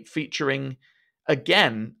 interestingly, featuring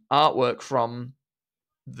again artwork from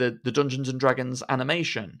the Dungeons and Dragons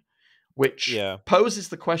animation, which poses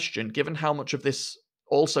the question, given how much of this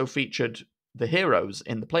also featured the heroes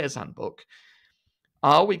in the player's handbook,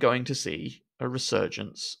 are we going to see a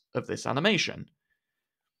resurgence of this animation?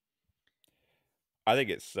 I think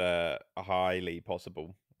it's highly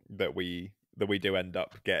possible that we do end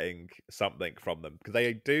up getting something from them, because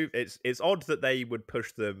they do. It's odd that they would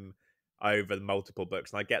push them over multiple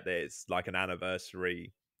books, and I get that it's like an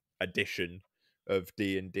anniversary edition of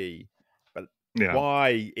D&D, but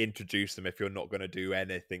why introduce them if you're not going to do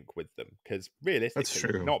anything with them? Because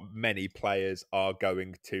realistically, not many players are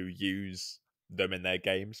going to use them in their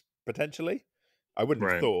games. Potentially, I wouldn't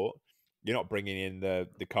have thought. You're not bringing in the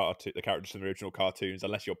characters from the original cartoons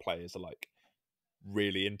unless your players are like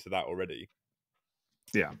really into that already.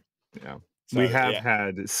 Yeah. So, we have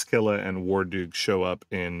had Skilla and Warduke show up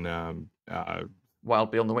in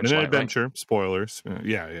Wild Beyond the Witchlight, an adventure. Right? Spoilers.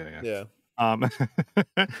 Yeah.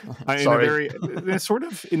 Sorry.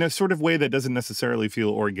 in a sort of way that doesn't necessarily feel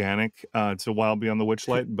organic to Wild Beyond the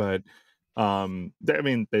Witchlight, but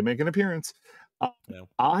they make an appearance.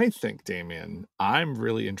 I think, Damien, I'm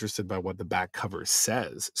really interested by what the back cover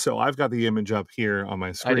says. So I've got the image up here on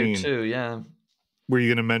my screen. I do too, yeah. Were you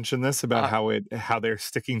going to mention this about how they're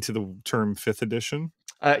sticking to the term 5th edition?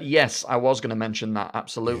 Yes, I was going to mention that,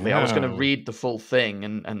 absolutely. Yeah. I was going to read the full thing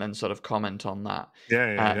and then sort of comment on that.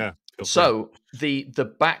 Yeah. So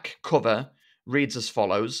the back cover reads as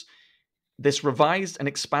follows. This revised and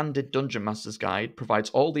expanded Dungeon Master's Guide provides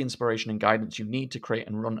all the inspiration and guidance you need to create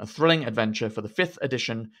and run a thrilling adventure for the 5th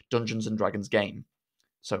edition Dungeons & Dragons game.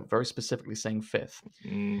 So very specifically saying 5th.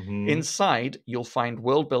 Mm-hmm. Inside, you'll find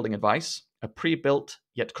world-building advice, a pre-built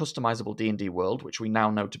yet customizable D&D world, which we now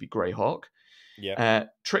know to be Greyhawk,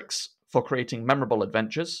 tricks for creating memorable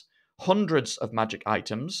adventures, hundreds of magic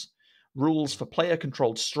items, rules for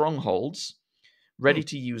player-controlled strongholds,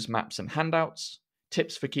 ready-to-use maps and handouts,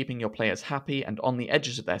 tips for keeping your players happy and on the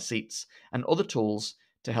edges of their seats, and other tools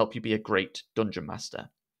to help you be a great dungeon master.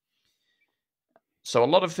 So a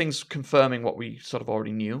lot of things confirming what we sort of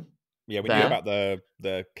already knew. Yeah, we knew about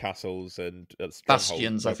the castles and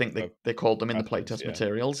bastions. I think they called them in the playtest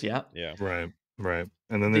materials. Yeah. Right.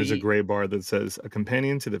 And then there's a gray bar that says a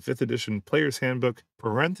companion to the 5th edition Player's Handbook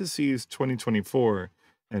 (parentheses 2024)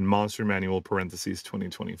 and Monster Manual (parentheses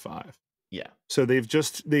 2025). Yeah. So they've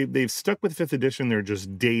stuck with 5th edition. They're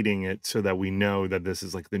just dating it so that we know that this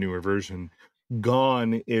is like the newer version.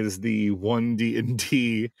 Gone is the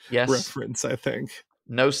 1D&D reference, I think.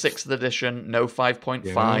 No 6th edition, no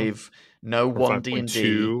 5.5, no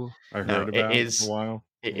 1D&D. I heard about it for a while.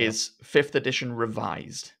 It is 5th edition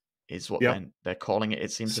revised, is what they're calling it.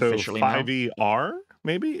 It seems officially 5ER,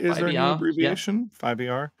 maybe, is their new abbreviation?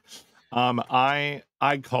 5ER. I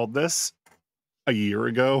called this a year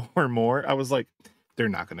ago or more. I was like, they're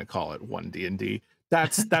not going to call it 1D&D.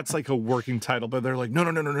 That's like a working title, but they're like,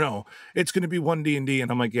 no. It's going to be 1D&D. And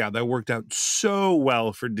I'm like, yeah, that worked out so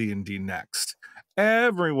well for D&D Next.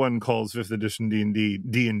 Everyone calls 5th edition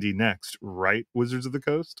D&D Next, right? Wizards of the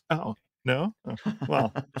Coast? Oh, no? Oh,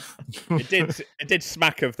 well. It did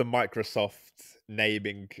smack of the Microsoft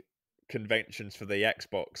naming conventions for the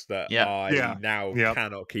Xbox that I now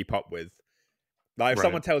cannot keep up with. Like, if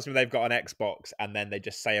someone tells me they've got an Xbox and then they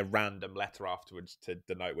just say a random letter afterwards to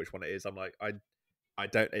denote which one it is, I'm like, I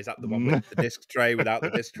don't. Is that the one with the disc tray? Without the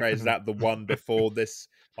disc tray, is that the one before this?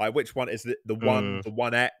 Like, which one is the one? The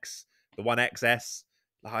 1X, the 1XS?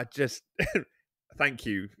 I just thank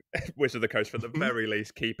you, Wizard of the Coast, for the very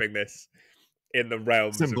least keeping this in the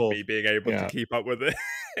realms of me being able to keep up with it.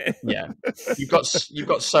 Yeah, you've got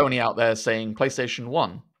Sony out there saying PlayStation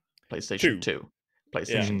 1, PlayStation 2,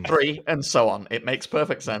 PlayStation 3, and so on. It makes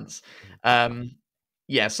perfect sense.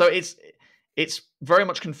 So it's very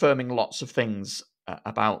much confirming lots of things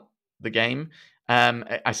about the game.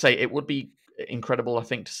 I say it would be incredible, I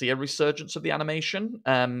think, to see a resurgence of the animation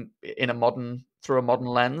through a modern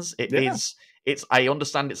lens. It's I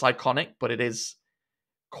understand it's iconic, but it is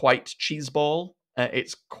quite cheeseball.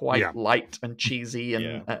 It's quite light and cheesy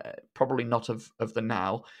and probably not of the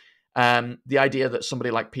now. The idea that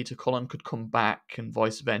somebody like Peter Cullen could come back and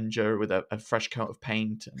voice Venger with a fresh coat of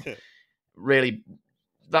paint and really,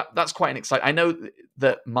 that's quite an exciting. I know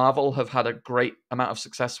that Marvel have had a great amount of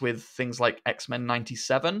success with things like X-Men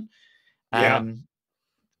 '97. Yeah.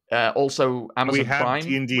 Also, Amazon We have Prime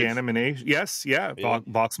D&D with animation. Yes, yeah.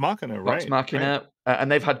 Vox Machina, Vox right. Machina,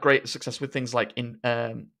 and they've had great success with things like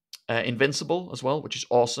Invincible as well, which is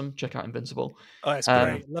awesome. Check out Invincible. Oh, it's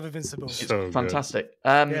great. Love Invincible. It's So good. fantastic.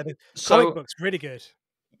 Yeah, the comic book's really good.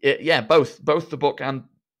 Yeah, both the book and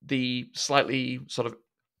the slightly sort of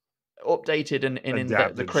updated and in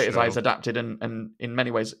the creator's eyes adapted and in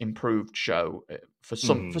many ways improved show for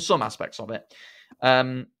some aspects of it.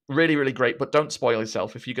 Really, really great, but don't spoil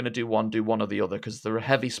yourself. If you're going to do one or the other, because there are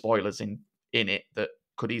heavy spoilers in it that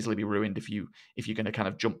could easily be ruined if you're going to kind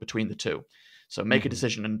of jump between the two. So make a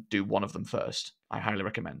decision and do one of them first. I highly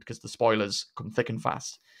recommend, because the spoilers come thick and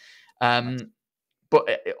fast. But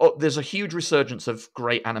there's a huge resurgence of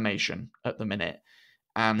great animation at the minute,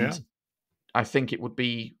 and I think it would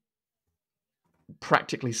be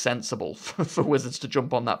practically sensible for Wizards to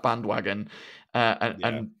jump on that bandwagon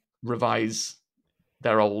and revise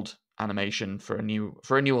their old animation for a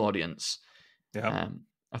new audience. Yeah,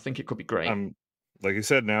 I think it could be great. Like you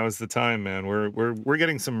said, now is the time, man. We're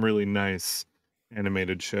getting some really nice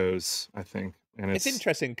animated shows, I think, and it's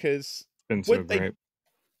interesting because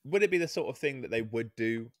would it be the sort of thing that they would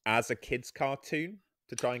do as a kids cartoon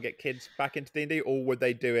to try and get kids back into D&D, or would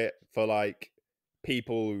they do it for like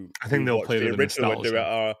people I think they'll play the original and do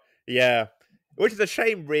it which is a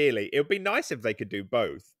shame, really. It would be nice if they could do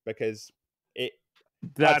both, because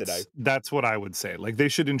that's what I would say. Like, they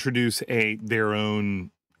should introduce their own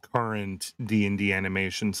current D&D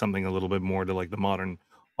animation, something a little bit more to like the modern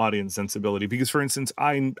audience sensibility. Because, for instance,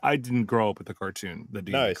 I didn't grow up with the cartoon, the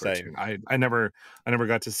D&D cartoon. I never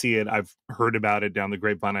got to see it. I've heard about it down the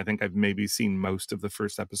grapevine. I think I've maybe seen most of the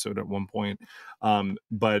first episode at one point.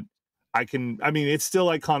 But it's still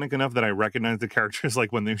iconic enough that I recognize the characters,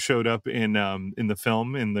 like when they showed up in the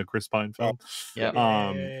film, in the Chris Pine film,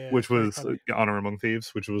 which was Honor Among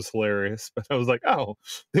Thieves, which was hilarious. But I was like, oh,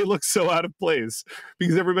 they look so out of place,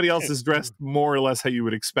 because everybody else is dressed more or less how you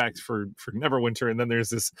would expect for Neverwinter, and then there's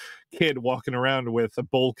this kid walking around with a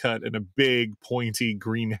bowl cut and a big pointy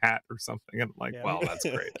green hat or something, and I'm like, wow, that's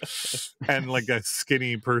great. And like a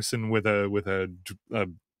skinny person with a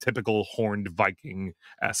typical horned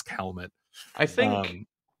Viking-esque helmet. I think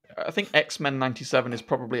X-Men '97 is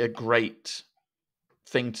probably a great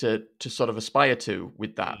thing to sort of aspire to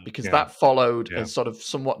with that, because that followed a sort of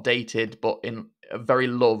somewhat dated but in a very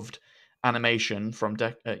loved animation from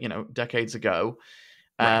decades ago.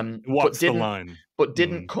 What's the line? But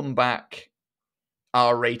didn't come back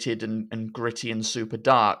R-rated and gritty and super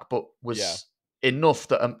dark, but was enough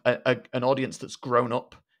that an audience that's grown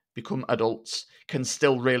up, become adults, can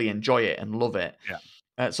still really enjoy it and love it.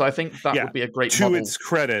 So I think that would be a great model. To its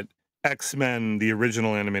credit, X-Men, the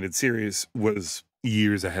original animated series, was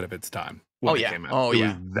years ahead of its time when it came out. It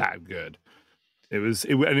was that good. It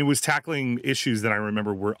was tackling issues that I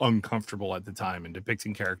remember were uncomfortable at the time, and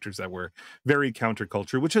depicting characters that were very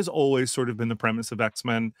counterculture, which has always sort of been the premise of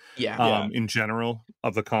X-Men in general,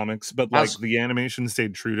 of the comics. But like the animation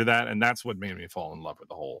stayed true to that, and that's what made me fall in love with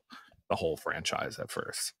the whole franchise at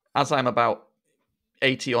first. As I'm about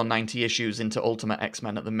 80 or 90 issues into Ultimate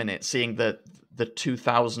X-Men at the minute, seeing the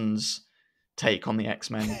 2000s take on the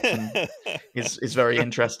X-Men is very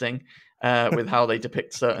interesting, with how they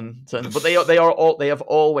depict certain but they have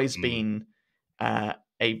always been a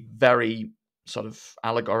very sort of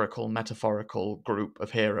allegorical, metaphorical group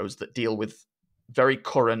of heroes that deal with very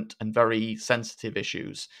current and very sensitive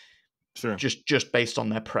issues. Sure. Just based on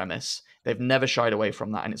their premise. They've never shied away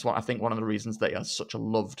from that, and it's I think one of the reasons they are such a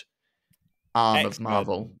loved arm of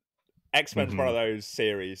Marvel. X-Men's one of those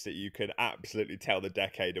series that you can absolutely tell the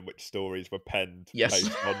decade in which stories were penned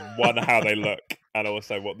based on how they look, and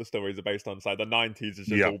also what the stories are based on. So the 90s is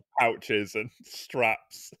just all pouches and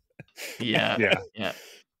straps. Yeah.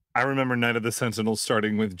 I remember Night of the Sentinel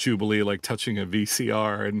starting with Jubilee like touching a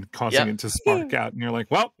VCR and causing it to spark out, and you're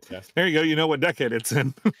like, well, there you go, you know what decade it's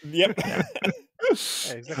in.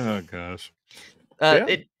 Exactly. Oh gosh.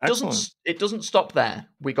 It doesn't stop there.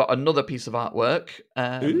 We got another piece of artwork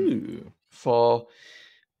for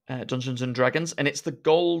Dungeons and Dragons, and it's the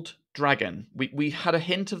Gold Dragon. We had a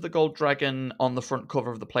hint of the Gold Dragon on the front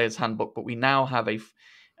cover of the Player's Handbook, but we now have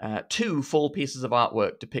two full pieces of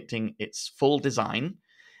artwork depicting its full design,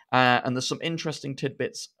 and there's some interesting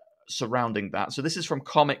tidbits surrounding that. So this is from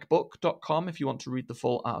comicbook.com if you want to read the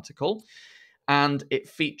full article. And it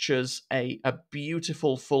features a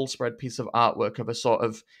beautiful full spread piece of artwork of a sort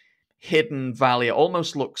of hidden valley.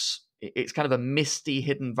 It's kind of a misty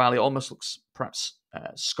hidden valley. It almost looks perhaps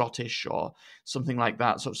Scottish or something like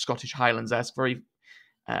that, sort of Scottish Highlands-esque, very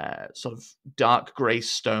sort of dark grey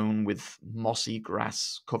stone with mossy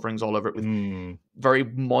grass coverings all over it, with very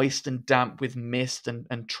moist and damp with mist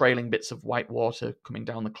and trailing bits of white water coming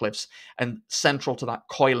down the cliffs. And central to that,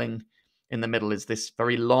 coiling in the middle, is this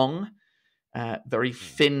very long, very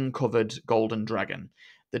fin-covered golden dragon.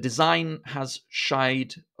 The design has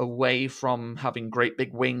shied away from having great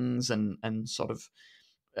big wings and sort of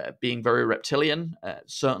being very reptilian,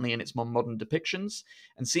 certainly in its more modern depictions,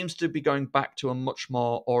 and seems to be going back to a much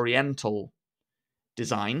more oriental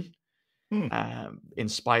design,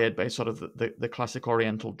 inspired by sort of the classic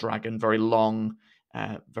oriental dragon, very long,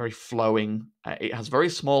 very flowing. It has very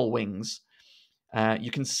small wings.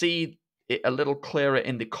 You can see it a little clearer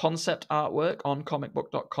in the concept artwork on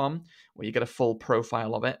comicbook.com, where you get a full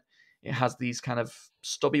profile of it. It has these kind of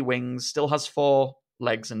stubby wings, still has 4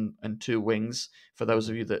 legs and 2 wings, for those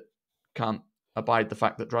of you that can't abide the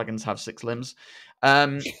fact that dragons have 6 limbs.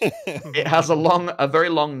 It has a very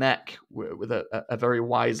long neck with a very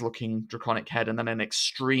wise-looking draconic head, and then an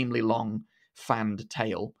extremely long fanned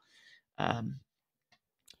tail. And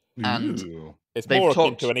it's more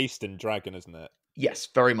akin to an Eastern dragon, isn't it? Yes,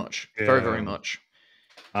 very much. Yeah. Very, very much.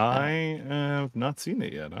 I have not seen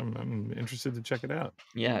it yet. I'm interested to check it out.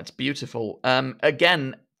 Yeah, it's beautiful.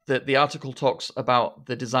 Again, the article talks about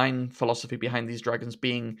the design philosophy behind these dragons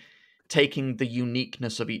being taking the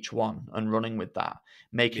uniqueness of each one and running with that,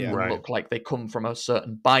 making them look like they come from a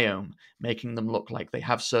certain biome, making them look like they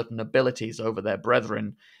have certain abilities over their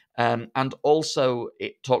brethren. And also,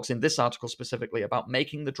 it talks in this article specifically about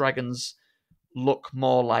making the dragons look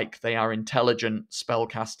more like they are intelligent,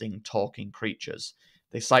 spellcasting, talking creatures.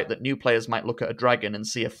 They cite that new players might look at a dragon and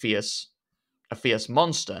see a fierce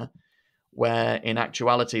monster, where in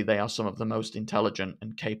actuality they are some of the most intelligent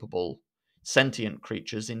and capable sentient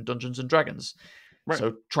creatures in Dungeons and Dragons. Right.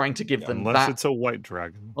 So trying to give them unless it's a white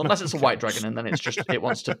dragon. Unless it's a white dragon, and then it's just it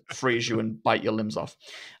wants to freeze you and bite your limbs off.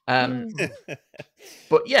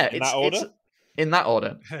 But yeah, it's in that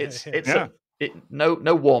order. It's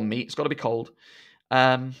no warm meat. It's got to be cold.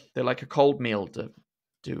 They like a cold meal to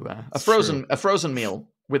do a frozen meal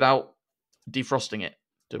without defrosting it.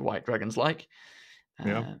 Do white dragons like?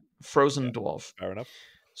 Frozen dwarf. Fair enough.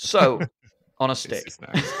 So on a stick.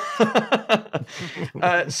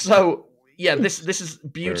 So yeah, this is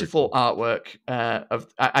beautiful artwork.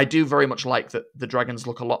 I do very much like that the dragons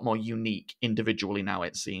look a lot more unique individually now.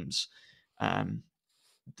 It seems. I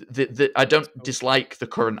don't dislike the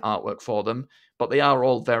current artwork for them, but they are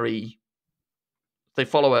all very. They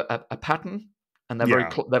follow a pattern, and they're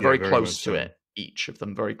very close to it. Each of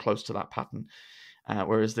them very close to that pattern,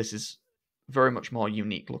 whereas this is very much more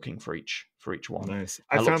unique looking for each one. Nice.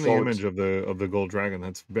 I found the image of the gold dragon.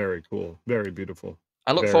 That's very cool, very beautiful.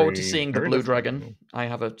 I look forward to seeing the blue dragon. I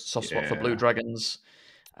have a soft spot for blue dragons.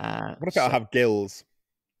 What if I have gills?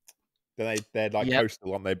 They're like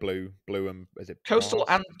coastal, aren't they? Blue and is it coastal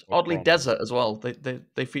and oddly desert as well?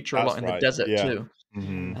 They feature a lot in the desert too.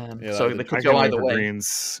 Mm-hmm. So they could go either way.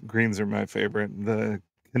 Greens are my favorite. The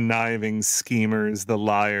conniving schemers, the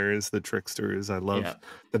liars, the tricksters. I love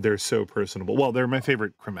that they're so personable. Well, they're my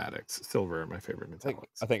favorite chromatics. Silver are my favorite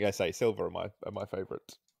metallics. I think I say silver are my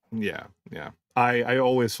favorite. Yeah. I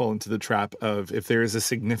always fall into the trap of if there is a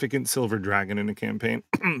significant silver dragon in a campaign,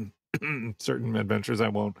 certain adventures I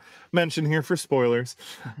won't mention here for spoilers,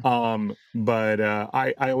 but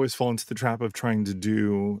I always fall into the trap of trying to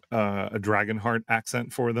do a Dragonheart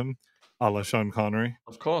accent for them, a la Sean Connery.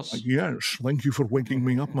 Of course. Yes, thank you for waking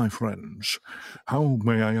me up, my friends. How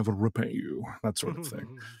may I ever repay you? That sort of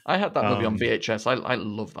thing. I had that movie on VHS. I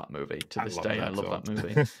love that movie to this day. I love that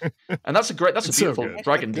movie, and that's a beautiful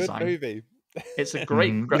dragon design. Movie. It's a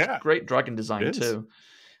great dragon design too.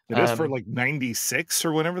 It is for like 96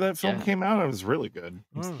 or whenever that film came out. It was really good.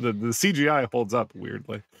 The CGI holds up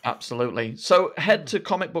weirdly. Absolutely. So head to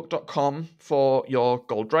comicbook.com for your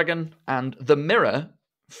gold dragon and the mirror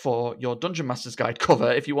for your Dungeon Master's Guide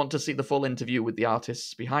cover if you want to see the full interview with the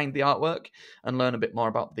artists behind the artwork and learn a bit more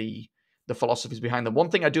about the philosophies behind them. One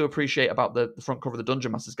thing I do appreciate about the front cover of the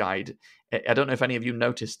Dungeon Master's Guide, I don't know if any of you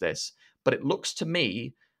noticed this, but it looks to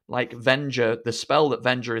me like Venger, the spell that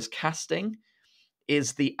Venger is casting,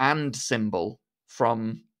 is the and symbol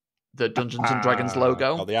from the Dungeons and Dragons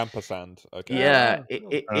logo. Oh, the ampersand. Okay. Yeah,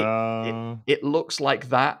 it looks like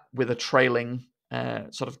that with a trailing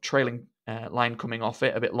line coming off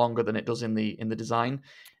it, a bit longer than it does in the design.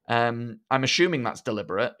 I'm assuming that's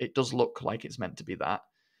deliberate. It does look like it's meant to be that.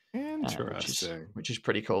 Interesting. Which is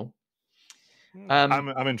pretty cool.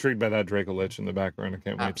 I'm intrigued by that Draco Lich in the background. I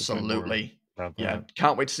can't wait to see more about that.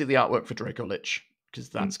 Can't wait to see the artwork for Draco Lich. because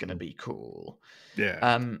that's going to be cool. Yeah.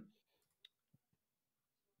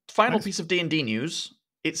 Final Nice. piece of D&D news.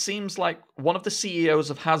 It seems like one of the CEOs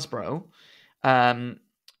of Hasbro,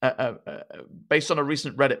 based on a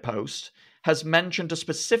recent Reddit post, has mentioned a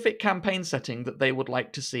specific campaign setting that they would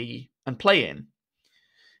like to see and play in.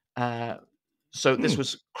 So this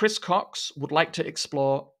was Chris Cox would like to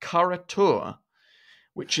explore Kara-Tur,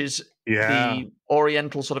 which is the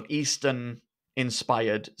Oriental sort of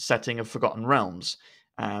Eastern-inspired setting of Forgotten Realms.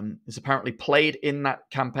 It's apparently played in that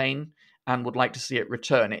campaign and would like to see it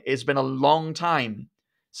return. It has been a long time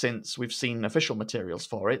since we've seen official materials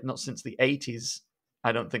for it. Not since the 80s.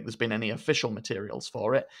 I don't think there's been any official materials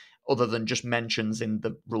for it, other than just mentions in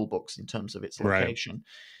the rule books in terms of its location.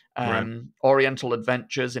 Oriental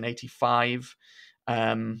Adventures in 85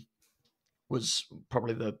 was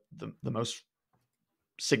probably the most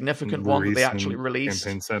significant one that they actually released.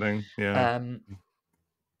 Campaign setting, yeah.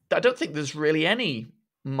 I don't think there's really any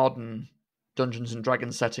modern Dungeons and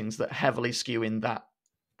Dragons settings that heavily skew in that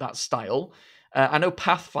style. I know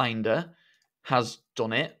Pathfinder has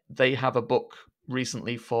done it. They have a book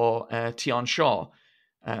recently for Tian Shaw,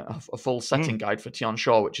 a full setting guide for Tian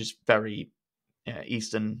Shaw, which is very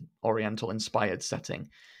Eastern Oriental inspired setting.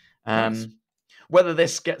 Nice. Whether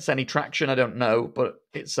this gets any traction, I don't know, but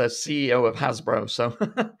it's a CEO of Hasbro, so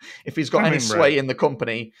if he's got any sway in the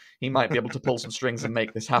company, he might be able to pull some strings and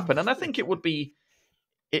make this happen. And I think it would be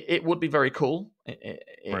very cool. It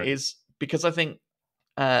is, because I think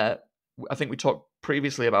we talked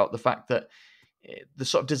previously about the fact that the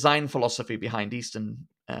sort of design philosophy behind Eastern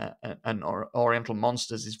and Oriental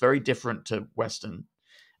monsters is very different to Western.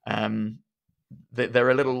 They're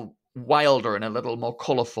a little wilder and a little more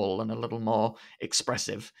colorful and a little more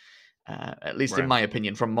expressive, at least in my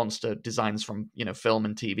opinion, from monster designs from film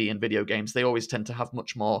and TV and video games. They always tend to have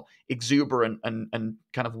much more exuberant and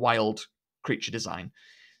kind of wild creature design,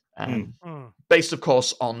 based of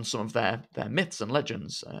course on some of their myths and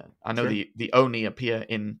legends. I know the Oni appear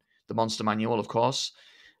in the Monster Manual, of course,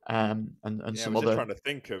 and some other. I'm trying to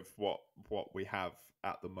think of what we have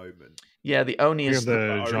at the moment. Yeah, the Oni is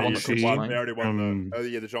the Zhongxi.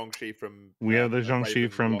 The Zhongxi from. We have the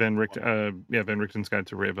Zhongxi from Van Richten's Guide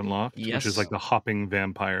to Ravenloft, which is like the hopping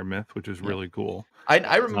vampire myth, which is really cool.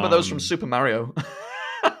 I remember those from Super Mario.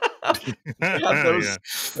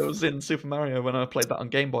 Those in Super Mario when I played that on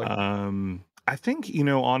Game Boy. I think,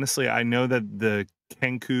 honestly, I know that the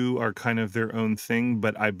Kenku are kind of their own thing,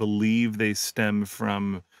 but I believe they stem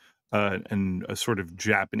from a sort of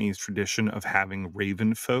Japanese tradition of having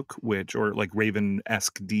raven folk, or like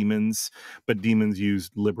raven-esque demons, but demons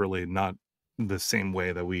used liberally, not the same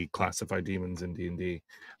way that we classify demons in D&D.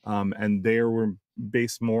 And they were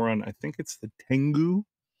based more on, I think it's the Tengu,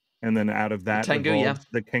 and then out of that evolved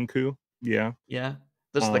the Kenku. Yeah.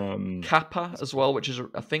 There's the Kappa as well, which is,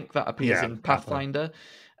 I think that appears in Pathfinder.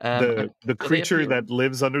 The creature that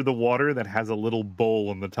lives under the water that has a little bowl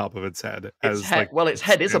on the top of its head. Its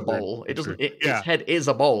head is a bowl. It doesn't. Its head is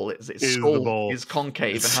a bowl. Its skull is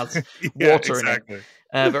concave and has water in it.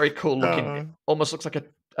 Very cool looking. Almost looks like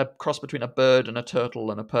a cross between a bird and a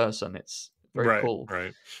turtle and a person. It's very cool.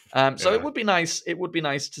 So it would be nice. It would be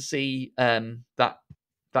nice to see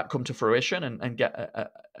that come to fruition and get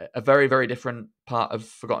a very, very different part of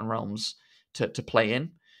Forgotten Realms to play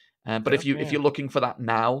in. But if you're looking for that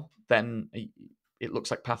now, then it looks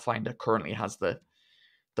like Pathfinder currently has the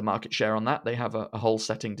market share on that. They have a whole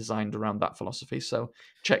setting designed around that philosophy. So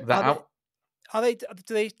check that out.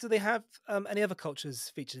 Do they have any other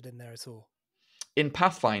cultures featured in there at all? In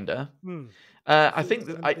Pathfinder, I think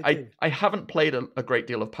that I haven't played a great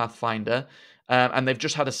deal of Pathfinder, and they've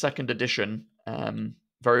just had a second edition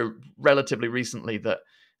very relatively recently that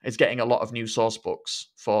is getting a lot of new source books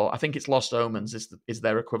for. I think it's Lost Omens is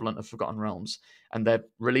their equivalent of Forgotten Realms, and they're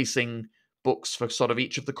releasing books for sort of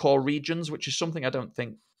each of the core regions, which is something I don't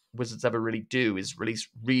think Wizards ever really do, is release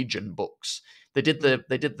region books. They did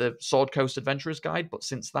the Sword Coast Adventurers Guide, but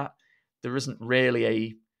since that there isn't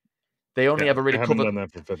really they only ever really cover done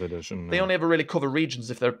that for 5th edition. They only ever really cover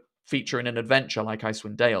regions if they're featuring an adventure like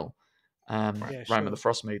Icewind Dale, Rime of the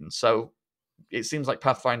Frost Maiden. So it seems like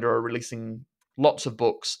Pathfinder are releasing lots of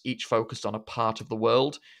books, each focused on a part of the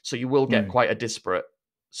world. So you will get quite a disparate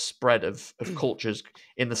spread of cultures,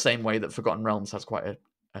 in the same way that Forgotten Realms has quite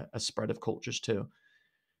a spread of cultures too.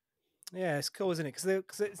 Yeah, it's cool, isn't it?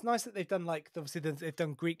 Because it's nice that they've done, like, obviously they've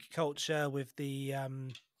done Greek culture with the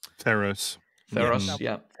Theros,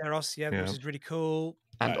 which is really cool.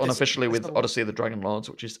 And unofficially with Odyssey of the Dragon Lords,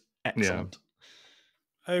 which is excellent.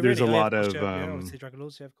 Oh, really? There's a lot of Dragon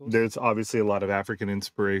Lords, of course. There's obviously a lot of African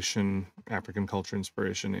culture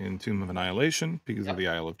inspiration in Tomb of Annihilation because of the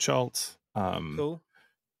Isle of Chult. Cool.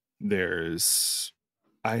 There's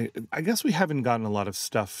I guess we haven't gotten a lot of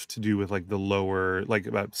stuff to do with like the lower, like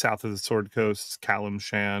about south of the Sword Coast,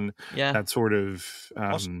 Kalimshan, Yeah. that sort of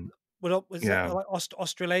Was yeah. that like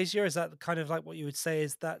Australasia? Is that kind of like what you would say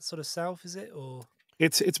is that sort of south? Is it or?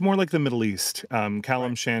 It's more like the Middle East.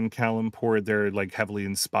 Kalimshan, Kalimport, they're like heavily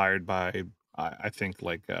inspired by I think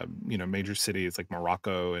like major cities like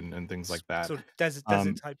Morocco and things like that. Sort of desert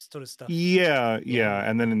type sort of stuff. Yeah.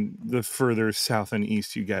 And then in the further south and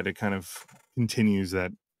east you get, it kind of continues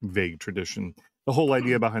that vague tradition. The whole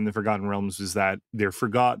idea behind the Forgotten Realms is that they're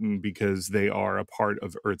forgotten because they are a part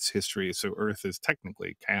of Earth's history. So Earth is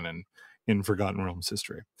technically canon in Forgotten Realms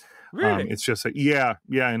history. Really? It's just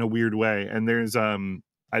in a weird way. And there's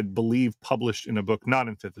I believe published in a book, not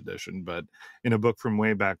in 5th edition, but in a book from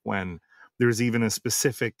way back when, there's even a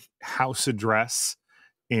specific house address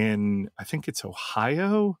in, I think it's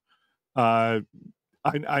Ohio.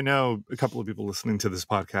 I know a couple of people listening to this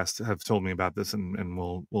podcast have told me about this and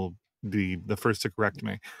will be the first to correct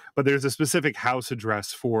me. But there's a specific house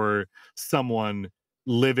address for someone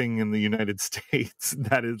living in the United States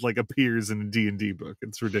that is like appears in a D&D book.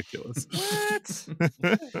 It's ridiculous.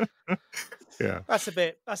 What? Yeah. That's a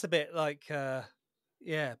bit like a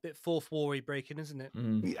bit fourth wall breaking, isn't it?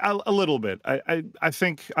 A little bit. I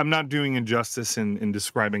think I'm not doing injustice in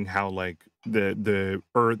describing how like the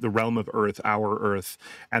earth, the realm of Earth, our Earth,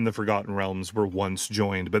 and the Forgotten Realms were once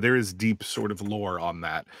joined, but there is deep sort of lore on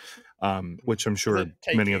that, which I'm sure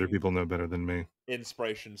many other people know better than me.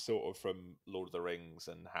 Inspiration sort of from Lord of the Rings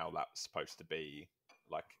and how that's supposed to be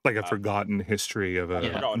like a forgotten history of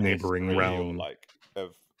a neighboring realm, like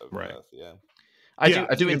of right. Earth, yeah.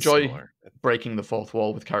 I do enjoy similar. breaking the fourth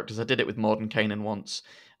wall with characters. I did it with Mordenkainen once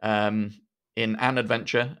in an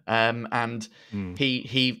adventure, and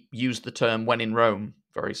he used the term "when in Rome"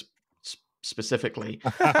 very specifically,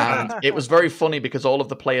 and it was very funny because all of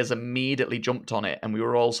the players immediately jumped on it, and we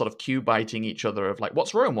were all sort of cue biting each other of like,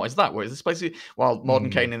 "What's Rome? What is that? Where is this place?" While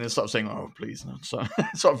Mordenkainen is sort of saying, "Oh, please no," so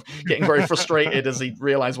sort of getting very frustrated as he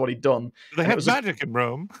realized what he'd done. They have magic in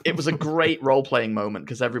Rome. It was a great role playing moment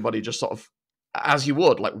because everybody just sort of, as you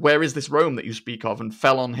would, like, where is this Rome that you speak of, and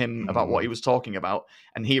fell on him about what he was talking about,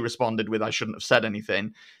 and he responded with, "I shouldn't have said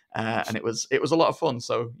anything," and it was a lot of fun.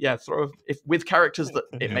 So yeah, with characters that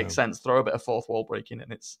it makes sense, throw a bit of fourth wall breaking,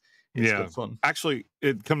 and it's good fun. Actually,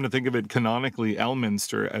 come to think of it, canonically,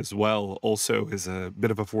 Elminster as well also is a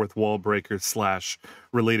bit of a fourth wall breaker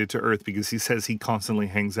 / related to Earth, because he says he constantly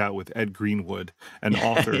hangs out with Ed Greenwood, an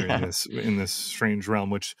author in this strange realm,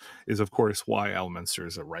 which is of course why Elminster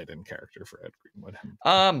is a write-in character for Ed Greenwood.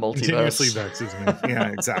 Multiverse. Continuously vexes me.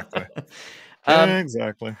 Yeah, exactly.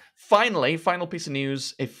 Exactly. Finally, final piece of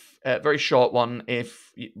news, if very short one,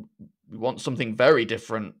 if you want something very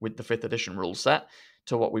different with the 5th edition rule set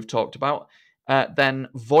to what we've talked about, then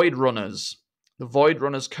Void Runners, the Void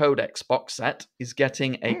Runners Codex box set is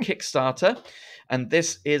getting a Kickstarter, and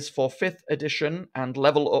this is for 5th edition and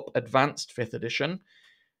Level Up Advanced 5th edition,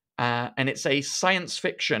 and it's a science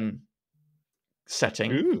fiction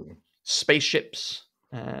setting. Ooh. Spaceships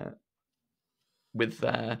with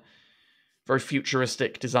very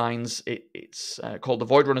futuristic designs. It's called the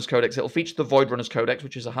Void Runners Codex. It'll feature the Void Runners Codex,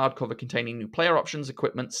 which is a hardcover containing new player options,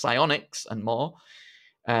 equipment, psionics, and more.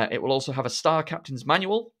 It will also have a Star Captain's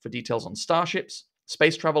Manual for details on starships,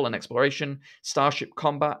 space travel and exploration, starship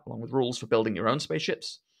combat, along with rules for building your own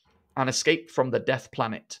spaceships, and Escape from the Death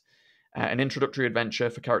Planet, an introductory adventure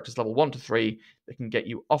for characters level 1 to 3 that can get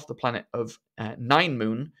you off the planet of Nine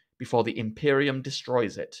Moon before the Imperium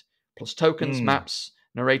destroys it, plus tokens, maps,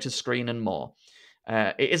 narrator's screen, and more.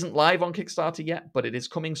 It isn't live on Kickstarter yet, but it is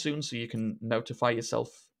coming soon, so you can notify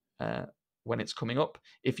yourself when it's coming up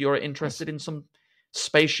if you're interested in some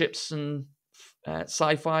spaceships and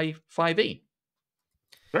sci-fi 5e.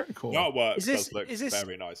 Very cool. The artwork does look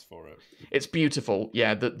very nice for it. It's beautiful.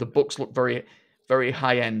 Yeah, the books look very, very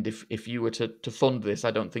high end. If you were to fund this,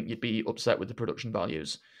 I don't think you'd be upset with the production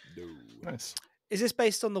values. No. Nice. Is this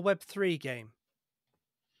based on the Web3 game?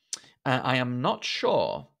 I am not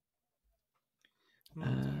sure. I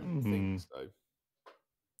think so.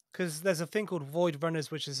 Because there's a thing called Void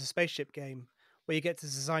Runners, which is a spaceship game where you get to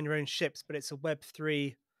design your own ships, but it's a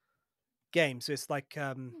Web3 game, so it's like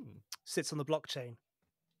sits on the blockchain.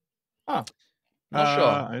 Oh, not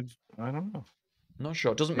sure. I don't know. Not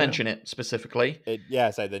sure. It doesn't mention it specifically.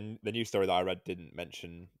 So the news story that I read didn't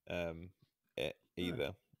mention it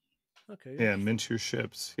either. Okay. Yeah, mint your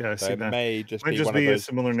ships. Yeah, I see that. May just Might be just one be of a those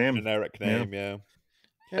similar name. generic name.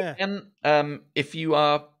 Yeah. And if you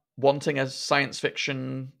are wanting a science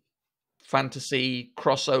fiction fantasy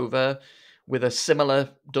crossover with a similar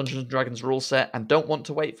Dungeons and Dragons rule set and don't want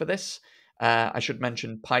to wait for this, I should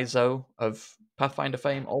mention Paizo of Pathfinder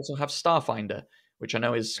fame also have Starfinder, which I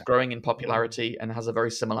know is growing in popularity and has a very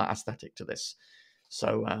similar aesthetic to this.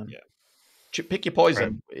 So pick your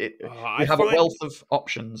poison. We have a wealth of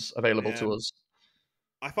options available to us.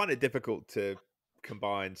 I find it difficult to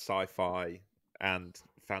combine sci-fi and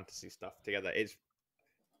fantasy stuff together.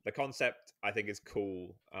 The concept I think is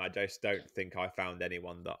cool. I just don't think I found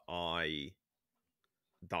anyone that I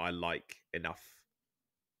like enough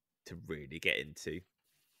to really get into.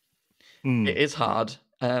 It is hard.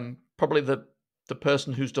 Probably the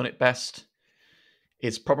person who's done it best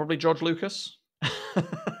is probably George Lucas.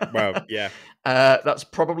 Well, yeah. That's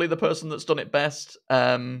probably the person that's done it best.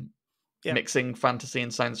 Mixing fantasy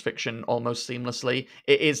and science fiction almost seamlessly.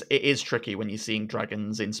 It is tricky when you're seeing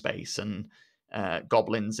dragons in space and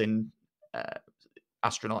goblins in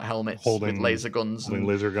astronaut helmets with laser guns.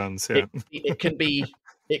 Laser guns, yeah.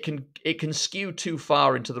 It can skew too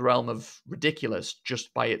far into the realm of ridiculous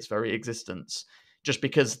just by its very existence. Just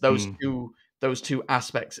because those two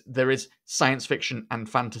aspects, there is science fiction and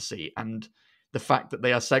fantasy, and the fact that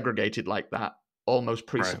they are segregated like that almost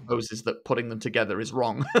presupposes that putting them together is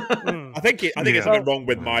wrong. I think it's something wrong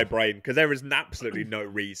with my brain, because there is absolutely no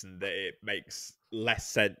reason that it makes less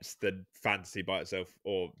sense than fantasy by itself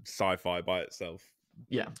or sci-fi by itself.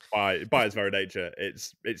 Yeah, by its very nature,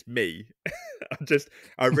 it's me.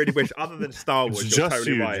 I really wish, other than Star Wars, you're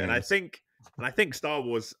totally right, James. and I think Star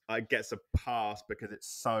Wars gets a pass because it's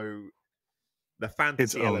so the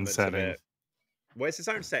fantasy elements of it. Well, it's its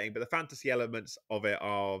own setting, but the fantasy elements of it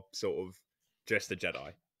are sort of just the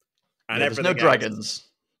Jedi, and there's no dragons.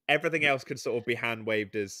 Everything else can sort of be hand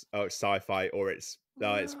waved as sci-fi, or it's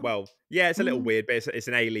it's a little weird, but it's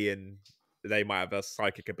an alien. They might have a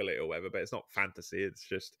psychic ability or whatever, but it's not fantasy. It's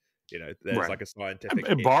just, there's like a scientific.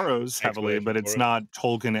 It borrows heavily, but it's not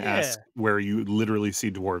Tolkien-esque where you literally see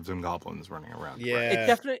dwarves and goblins running around. Yeah,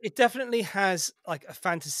 it definitely has like a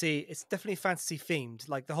fantasy. It's definitely fantasy themed.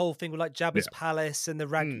 Like the whole thing with like Jabba's palace and the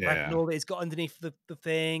Ragnar that he's got underneath the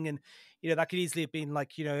thing, and that could easily have been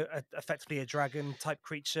like effectively a dragon type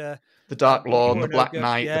creature. The Dark Lord, the Black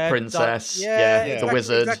Knight, the princess, the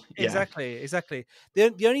wizard. Exactly.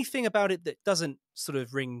 The only thing about it that doesn't sort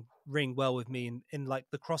of ring well with me in like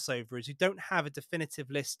the crossover is you don't have a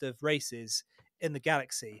definitive list of races in the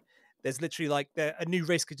galaxy. There's literally like a new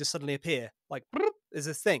race could just suddenly appear. Like there's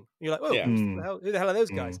this thing. And you're like, oh, who the hell are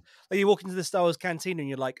those guys? Like you walk into the Star Wars canteen and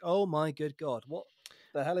you're like, oh my good God, what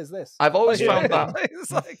the hell is this? I've always found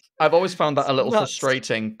that. I've always found that a little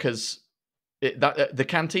frustrating because the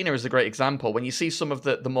Cantina is a great example. When you see some of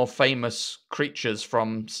the more famous creatures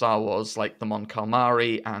from Star Wars, like the Mon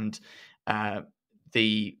Calamari and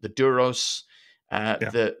the Duros,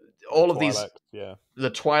 the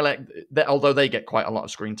Twi'lek, although they get quite a lot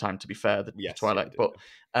of screen time, to be fair, the Twi'lek, but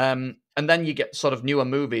and then you get sort of newer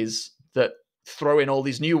movies that throw in all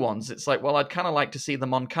these new ones. It's like, well, I'd kind of like to see the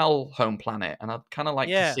Mon Cal home planet, and I'd kind of like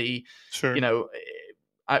to see,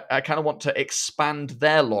 I kind of want to expand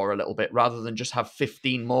their lore a little bit rather than just have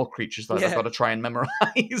 15 more creatures that I've got to try and memorize.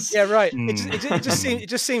 Yeah, right. It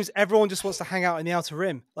just seems everyone just wants to hang out in the Outer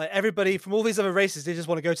Rim. Like everybody from all these other races, they just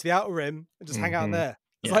want to go to the Outer Rim and just hang out there.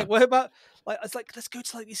 It's like, what about? Like, it's like, let's go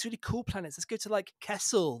to like these really cool planets. Let's go to like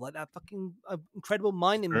Kessel, like that fucking incredible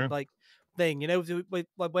mining like thing. I want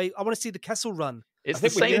to see the Kessel run. It's the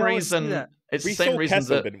same reason. It's the same reason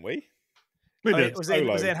that didn't we? Was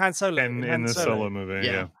it in Han Solo? In the Solo movie,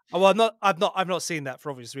 yeah. Oh, well, I've not seen that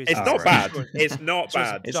for obvious reasons. It's not bad. It's not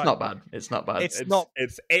bad. It's not bad. It's not bad. It's not.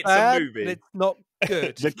 It's a movie. It's not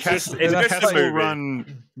good. The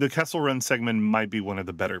Kessel Run segment might be one of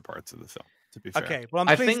the better parts of the film. To be fair. Okay, well,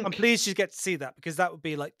 I'm pleased you get to see that, because that would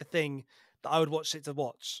be like the thing that I would watch it to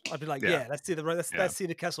watch. I'd be like, let's see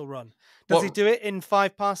the Kessel Run. Does he do it in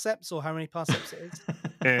 5 parsecs, or how many parsecs it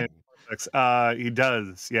is? He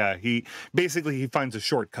does. Yeah, he finds a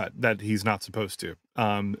shortcut that he's not supposed to.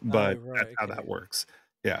 But that's how that works.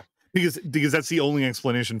 Yeah, because that's the only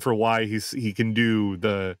explanation for why he can do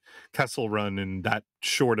the Kessel Run in that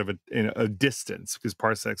short of a distance, because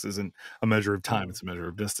parsecs isn't a measure of time; it's a measure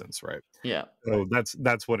of distance, right? Yeah. So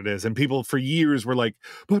that's what it is. And people for years were like,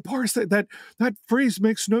 "But parsec, that phrase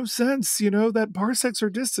makes no sense. That parsecs are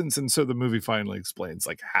distance." And so the movie finally explains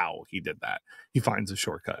like how he did that. He finds a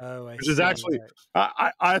shortcut, which is actually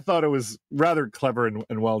I thought it was rather clever and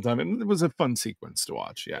well done, and it was a fun sequence to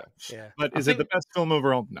watch. Yeah. But is it the best film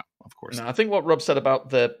overall? No, of course. No, I think what Rob said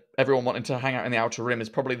about everyone wanting to hang out in the Outer Rim is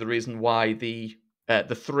probably the reason why the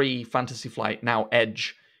 3 Fantasy Flight, now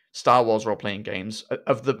Edge, Star Wars role-playing games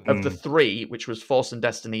of the 3, which was Force and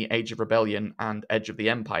Destiny, Age of Rebellion, and Edge of the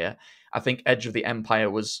Empire. I think Edge of the Empire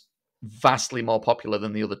was vastly more popular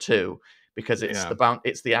than the other 2 because it's Yeah.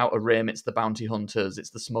 it's the Outer Rim, it's the bounty hunters, it's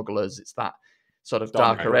the smugglers, it's that sort of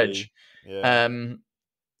Don darker Perry, edge. yeah.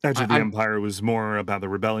 Edge of the I'm Empire was more about the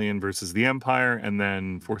rebellion versus the Empire, and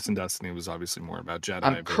then Force and Destiny was obviously more about Jedi.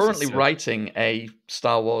 I'm versus currently Sith. writing a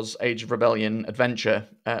Star Wars Age of Rebellion adventure,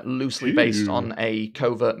 loosely based Ooh. on a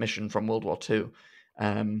covert mission from World War II.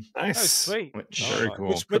 Oh, Nice. sweet. Which Very cool.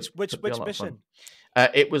 Which could be a which lot of fun. mission?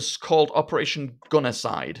 It was called Operation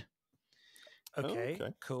Gunnerside. Okay,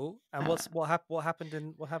 okay. cool. And what happened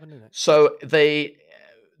in it? So they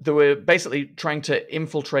were basically trying to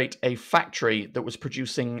infiltrate a factory that was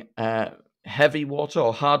producing heavy water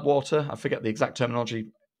or hard water. I forget the exact terminology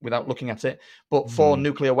without looking at it, but for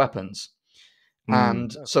nuclear weapons.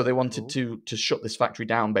 And so they wanted to shut this factory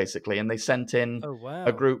down, basically, and they sent in Oh wow.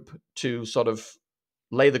 a group to sort of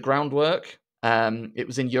lay the groundwork. It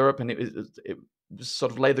was in Europe, and it was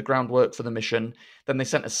sort of lay the groundwork for the mission. Then they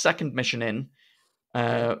sent a second mission in,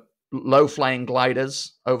 low-flying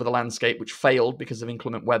gliders over the landscape, which failed because of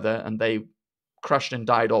inclement weather, and they crashed and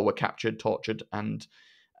died or were captured, tortured, and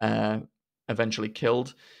eventually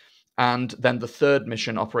killed. And then the third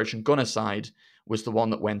mission, Operation Gunnerside, was the one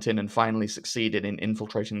that went in and finally succeeded in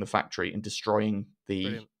infiltrating the factory and destroying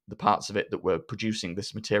the parts of it that were producing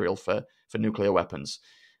this material for nuclear weapons.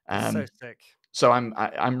 So sick. So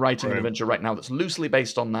I'm writing an adventure right now that's loosely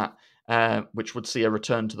based on that, which would see a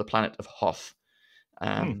return to the planet of Hoth.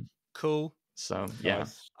 Cool. So yeah,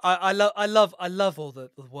 Nice. I love all the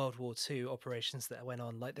World War II operations that went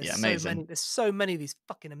on. Like there's so many of these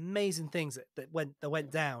fucking amazing things that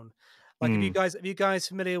went down. Like are you guys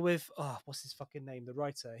familiar with what's his fucking name? The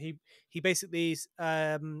writer. He basically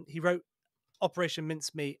he wrote Operation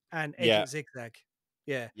Mincemeat and Agent Zigzag.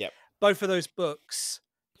 Yeah. Yep. Both of those books,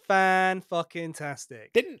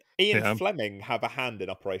 fan-fucking-tastic. Didn't Ian Fleming have a hand in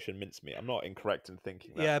Operation Mincemeat? I'm not incorrect in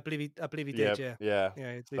thinking that. Yeah, I believe he did. Yeah, he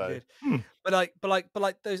did. But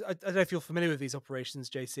like those. I don't know if you're familiar with these operations,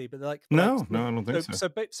 JC. But I don't think so.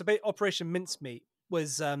 So Operation Mincemeat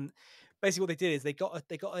was basically what they did is they got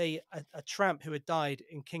a tramp who had died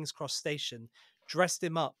in King's Cross Station. Dressed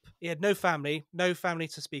him up. He had no family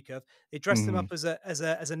to speak of. They dressed him up as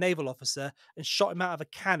a naval officer and shot him out of a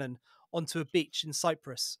cannon onto a beach in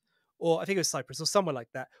Cyprus, or I think it was Cyprus or somewhere like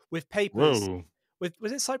that, with papers. Whoa.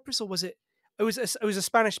 Was it Cyprus or was it? It was a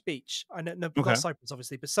Spanish beach. I know, not Cyprus,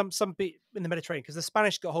 obviously, but some beach in the Mediterranean, because the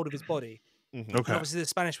Spanish got hold of his body. Okay. And obviously, the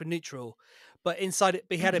Spanish were neutral, but inside it,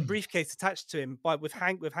 he had a briefcase attached to him with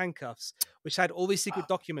handcuffs, which had all these secret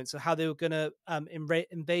documents of how they were going to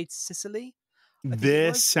invade Sicily.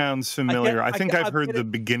 This sounds familiar. I think I've heard the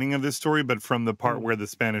beginning of this story, but from the part where the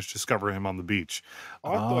Spanish discover him on the beach.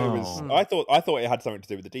 I thought it was. I thought it had something to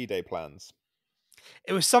do with the D-Day plans.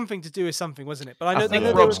 It was something to do with something, wasn't it? But I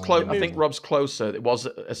think Rob's close. I think Rob's closer. It was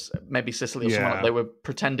maybe Sicily or somewhere. Like they were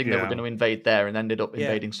pretending they were going to invade there and ended up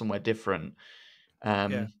invading somewhere different.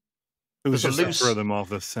 It was just to throw them off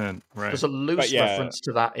the scent, right? There's a loose reference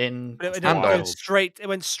to that in. It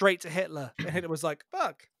went straight to Hitler, and Hitler was like,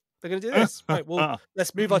 "Fuck, they're going to do this. Right, well,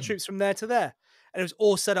 let's move our troops from there to there." And it was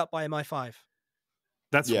all set up by MI5.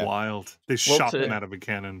 That's wild. They shot them out of a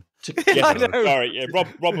cannon. I know. Sorry,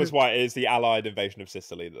 Rob was right. It is the Allied invasion of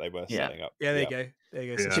Sicily that they were setting up. Yeah, there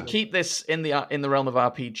you go. To keep this in the realm of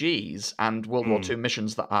RPGs and World War II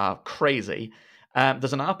missions that are crazy,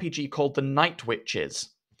 there's an RPG called The Night Witches.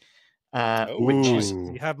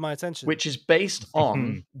 You have my attention. Which is based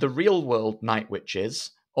on the real world Night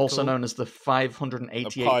Witches, also known as the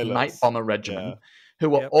 588 Night Bomber Regiment, who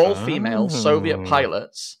were all female Soviet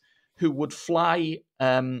pilots who would fly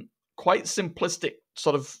quite simplistic,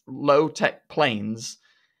 sort of low-tech planes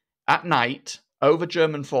at night over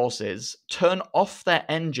German forces, turn off their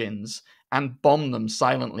engines, and bomb them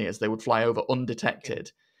silently as they would fly over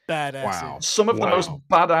undetected. Badass. Wow. Some of the most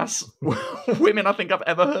badass women I think I've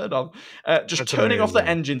ever heard of. Just turning off their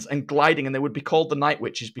engines and gliding, and they would be called the Night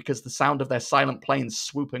Witches because the sound of their silent planes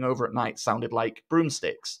swooping over at night sounded like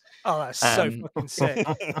broomsticks. Oh, that's so fucking sick.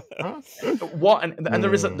 And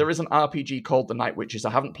there is an RPG called The Night Witches.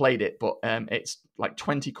 I haven't played it, but it's like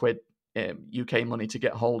 20 quid UK money to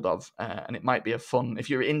get hold of, and it might be a fun if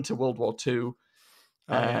you're into World War II.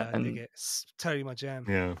 I dig it. It's totally my jam.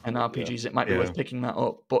 Yeah. And RPGs, it might be worth picking that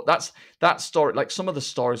up. But that story, like some of the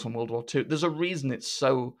stories from World War II, there's a reason it's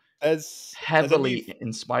so heavily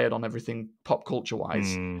inspired on everything pop culture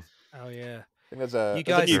wise. Oh yeah. I think there's a you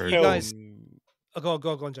film. guys. Oh, go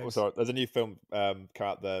on, James. Oh, sorry. There's a new film come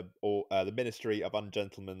out, the Ministry of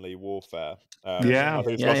Ungentlemanly Warfare.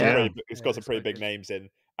 It's got some pretty big names in,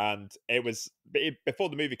 and it was before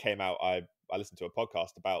the movie came out. I listened to a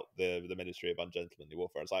podcast about the Ministry of Ungentlemanly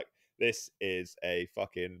Warfare. I was like, this is a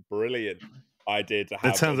fucking brilliant I did have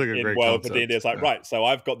That sounds like a in great World for concept. D&D. It's like, Yeah. right, so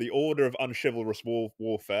I've got the Order of Unchivalrous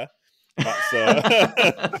Warfare. That's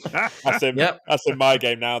Yep. that's in my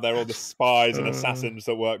game now. They're all the spies and assassins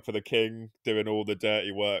that work for the king, doing all the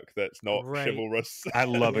dirty work that's not Great. chivalrous. I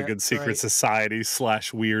love a Yeah, good secret great. society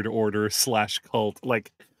 / weird order / cult.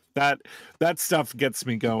 Like that stuff gets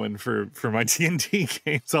me going for my D&D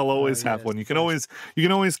games. I'll always have yeah, one. it's You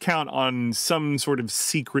can always count on some sort of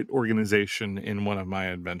secret organization in one of my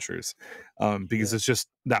adventures, because it's just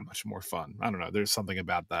that much more fun. I don't know. There's something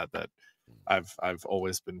about that I've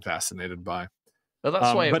always been fascinated by. But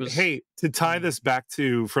that's why it but was. hey, to tie this back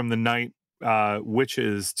to from the night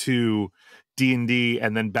witches to D&D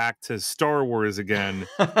and then back to Star Wars again,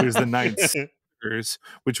 there's the Night Sisters,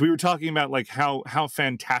 which we were talking about, like how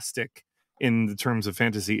fantastic in the terms of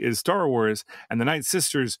fantasy is Star Wars, and the Night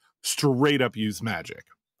Sisters straight up use magic.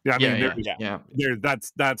 Yeah, I mean,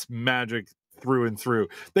 that's magic through and through.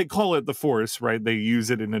 They call it the Force, right? They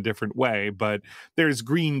use it in a different way, but there's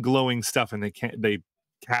green glowing stuff, and they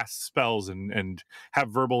cast spells and have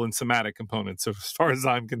verbal and somatic components. So as far as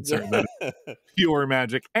I'm concerned, that is pure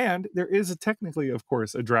magic. And there is technically, of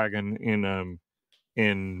course, a dragon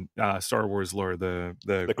in Star Wars lore. The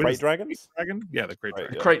Crate dragons? Dragon? Yeah, the crate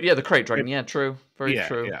dragon. The crate dragon. Yeah, true. Very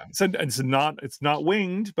true. Yeah. So it's not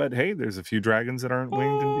winged, but hey, there's a few dragons that aren't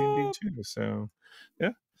winged in D&D too. So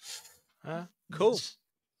yeah. Cool.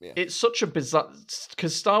 It's such a bizarre,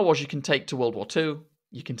 because Star Wars you can take to World War II,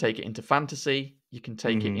 you can take it into fantasy, you can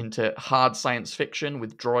take it into hard science fiction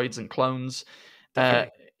with droids and clones.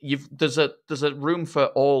 There's a room for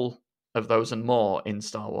all of those and more in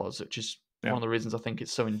Star Wars, which is one of the reasons I think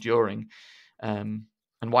it's so enduring, and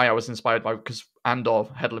why I was inspired by, because Andor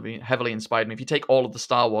heavily inspired me. If you take all of the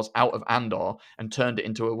Star Wars out of Andor and turned it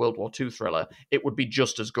into a World War II thriller, it would be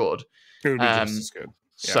just as good. It would be just as good.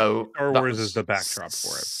 Yeah. So Star Wars is the backdrop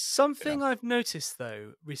for it. Something I've noticed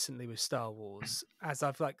though recently with Star Wars, as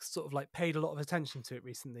I've sort of paid a lot of attention to it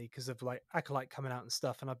recently because of Acolyte coming out and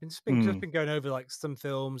stuff, and I've just been going over some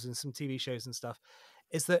films and some TV shows and stuff,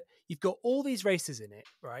 is that you've got all these races in it,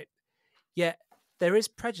 right? Yet there is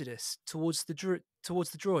prejudice towards the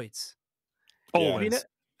droids. Always.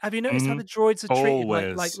 Have you noticed how the droids are treated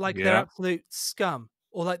Always. like they're absolute scum,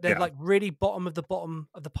 or they're really bottom of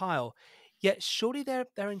the pile? Yet surely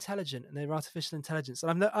they're intelligent and they're artificial intelligence,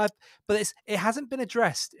 and but it hasn't been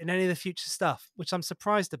addressed in any of the future stuff, which I'm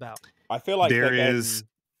surprised about. I feel like there is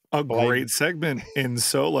a great segment in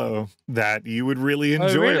Solo that you would really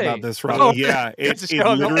enjoy about this, Rob. Oh, yeah, it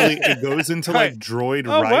literally it goes into droid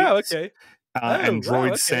rights. Wow, okay. And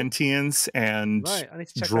droid sentience and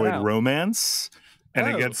droid romance. And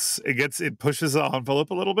it pushes the envelope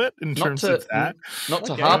a little bit in terms of that. Not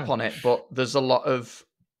to harp on it, but there's a lot of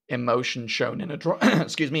emotion shown in a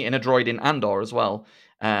droid in Andor as well.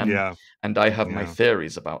 And I have my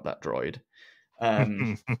theories about that droid.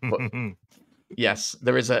 But yes,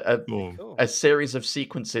 there is a series of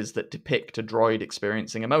sequences that depict a droid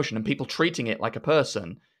experiencing emotion and people treating it like a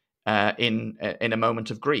person in a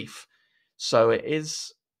moment of grief. So it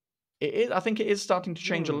is. I think it is starting to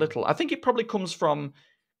change a little. I think it probably comes from,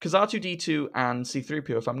 because R2-D2 and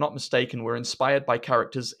C-3PO, if I'm not mistaken, were inspired by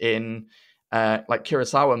characters in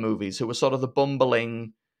Kurosawa movies who were sort of the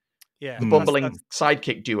bumbling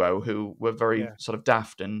sidekick duo who were very sort of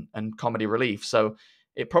daft and comedy relief. So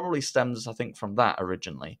it probably stems, I think, from that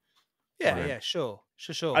originally. Sure.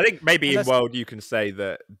 I think maybe in World you can say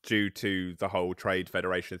that due to the whole Trade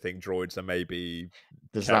Federation thing, droids are maybe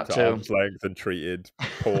kept at arm's length and treated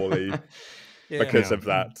poorly because of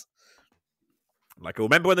that.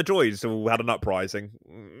 Remember when the droids all had an uprising?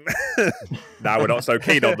 Now we're not so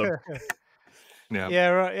keen on them.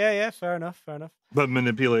 Right. Fair enough. But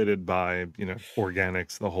manipulated by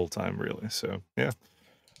organics the whole time, really. So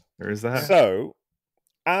there is that. So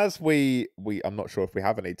as I'm not sure if we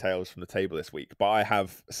have any tales from the table this week, but I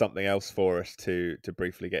have something else for us to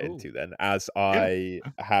briefly get into then. As I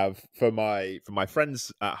have for my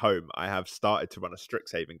friends at home, I have started to run a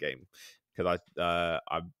Strixhaven game because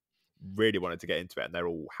I really wanted to get into it, and they're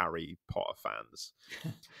all Harry Potter fans.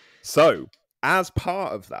 So as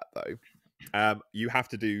part of that, though, you have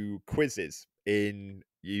to do quizzes in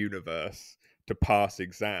universe to pass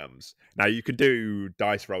exams. Now you can do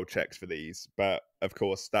dice roll checks for these, but of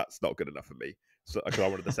course that's not good enough for me. So because I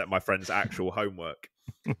wanted to set my friends' actual homework.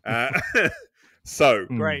 So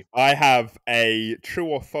great. I have a true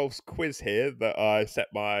or false quiz here that I set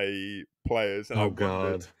my players. And I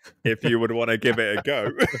wondered if you would want to give it a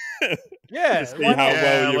go. Yeah, to see how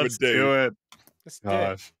well you would do. Let's do it. Let's do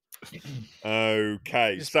it.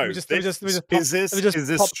 Okay, so Let me just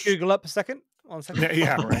is pop Google up a second. 1 second.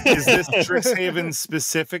 Yeah, right. Is this Strixhaven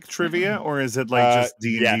specific trivia, or is it like just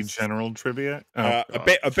D&D yes. general trivia? Oh, a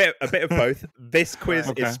bit of both. This quiz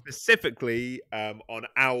Okay. is specifically on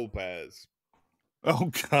owlbears.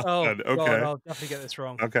 oh God. Oh Okay. God, I'll definitely get this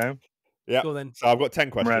wrong. Okay. Yeah. Go then. So I've got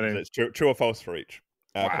 10 questions. ready. It's true or false for each.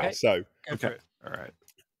 Okay. Okay. So Go for Okay. it. All right.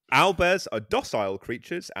 owlbears are docile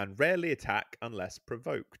creatures and rarely attack unless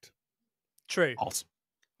provoked. True. False.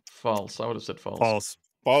 False. I would have said false. False.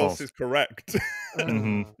 False is correct.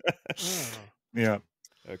 Mhm. Oh. Yeah.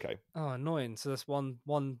 Okay. Oh, annoying. So that's one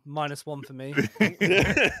 -1 for me.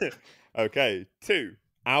 Okay. 2.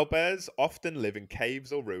 Owlbears often live in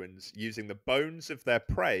caves or ruins, using the bones of their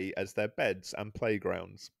prey as their beds and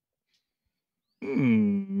playgrounds. True.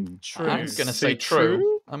 I'm going to say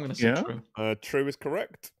true. I'm going to say Yeah. true. True is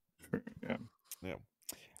correct. Yeah. Okay,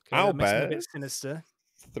 that makes me a bit Owlbears. sinister.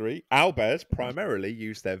 3. Owlbears primarily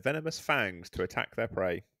use their venomous fangs to attack their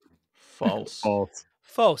prey. False. False.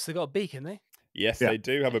 False. They got a beak, haven't they? Yes, Yeah. they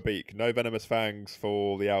do have a beak. No venomous fangs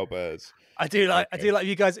for the owlbears. I do like. Okay. I do like.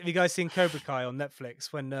 Have you guys seen Cobra Kai on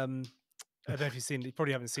Netflix? When I don't know if you've seen it. You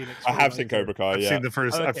probably haven't seen it. 'cause I it's really have long seen ago. Cobra Kai. I've Yeah. seen the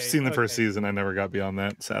first. I've Okay, seen the first okay. season. I never got beyond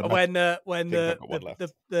that. Sadly. When I've got one left.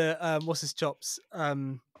 the what's his chops?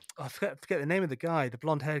 I forget the name of the guy, the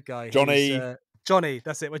blonde haired guy. Johnny. who's, Johnny.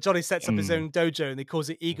 That's it. When Johnny sets up his Mm. own dojo and they calls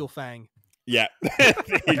it Eagle Fang. Yeah. Oh,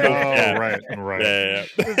 yeah. right. Yeah.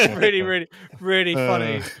 It's really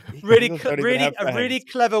funny. Uh, Really, Eagles don't even have a really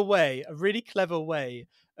fangs. clever way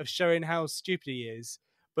of showing how stupid he is,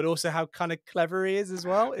 but also how kind of clever he is as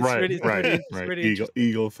well. It's right. really, it's right. really, it's right. really Eagle. interesting.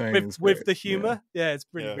 Eagle fang is with great. the humor. Yeah, it's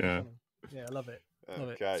really, Yeah. really Yeah. funny. Yeah, I love it. Love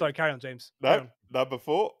Okay. it. Sorry, carry on, James. Carry No, on. number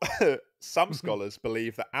 4. Some scholars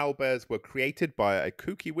believe that owlbears were created by a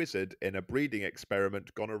kooky wizard in a breeding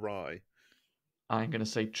experiment gone awry. I'm going to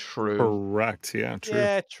say true. Correct. Yeah. True.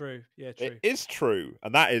 Yeah, true. Yeah, true. It is true,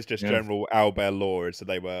 and that is just Yeah. general owlbear lore. So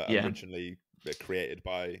they were Yeah. originally created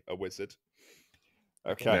by a wizard.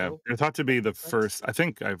 Okay. Yeah, they're thought to be the Thanks. first. I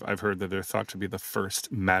think I've heard that they're thought to be the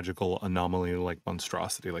first magical anomaly, like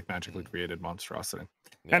monstrosity, like magically created monstrosity.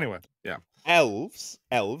 Yeah. Anyway, yeah. Elves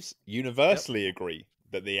universally agree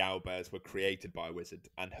that the owlbears were created by a wizard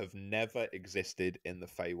and have never existed in the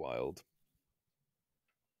Feywild.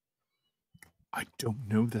 I don't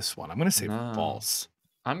know this one. I'm going to say No. false.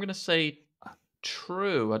 I'm going to say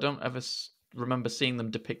true. I don't ever remember seeing them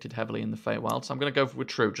depicted heavily in the Feywild, so I'm going to go with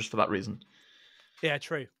true just for that reason. Yeah,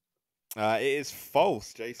 true. It is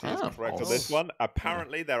false. JC is Oh, correct on this false. one.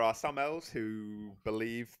 Apparently, there are some elves who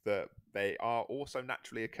believe that they are also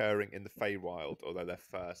naturally occurring in the Feywild, although their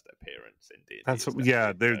first appearance in D&D. That's is what,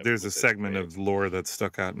 yeah. definitely There's a wizard segment created. of lore that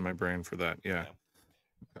stuck out in my brain for that. Yeah.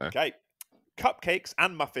 Okay. Cupcakes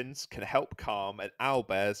and muffins can help calm an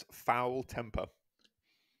owlbear's foul temper.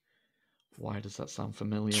 Why does that sound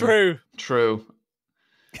familiar? True. True.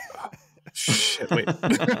 Shit. Wait.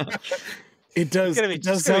 It does. gonna be- It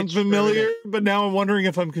does it's gonna be sound true, familiar, isn't but now I'm wondering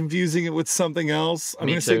if I'm confusing it with something else. I'm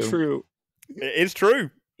Me going to say too. true. It is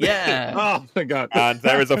true. Yeah. Oh my God. And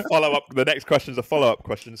there is a follow-up. The next question is a follow-up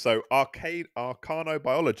question. So,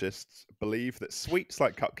 arcanobiologists believe that sweets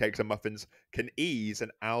like cupcakes and muffins can ease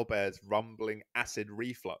an owlbear's rumbling acid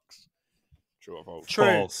reflux. True or false? True.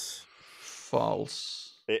 False. False.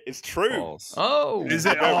 It is true. False. Oh. Is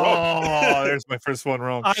it? got it wrong. Oh, there's my first one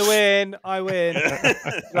wrong. I win. Did I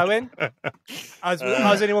win? I was the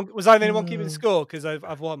only one. Was I the only one keeping score? Because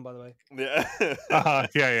I've won, by the way. Yeah.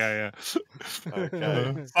 Yeah.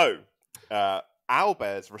 Okay. So,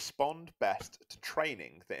 owlbears respond best to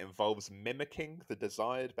training that involves mimicking the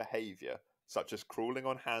desired behavior, such as crawling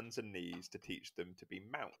on hands and knees to teach them to be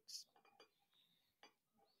mounts.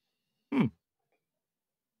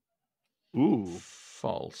 Ooh.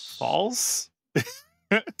 False. False?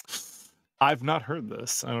 I've not heard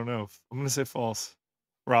this. I don't know. I'm going to say false.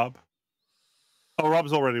 Rob? Oh,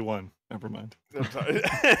 Rob's already won. Never mind.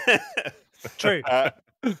 True.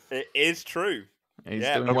 It is true. He's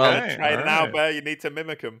Yeah, doing okay. well. Okay. Train an alright. owlbear, you need to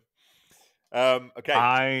mimic him.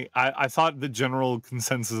 Okay. I thought the general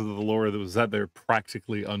consensus of the lore that was that they're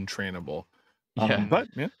practically untrainable. Yeah. But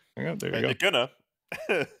yeah, there you You're go.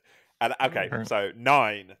 gonna. And okay, Alright. so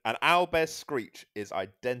 9. An owlbear's screech is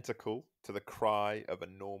identical to the cry of a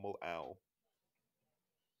normal owl.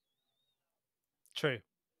 True.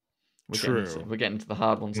 True. We're getting to the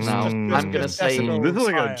hard ones now. Mm. I'm going to say Decibel. This is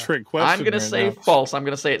like a higher. trick question. I'm going to right say now. false. I'm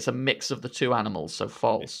going to say it's a mix of the two animals, so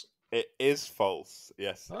false. It is false.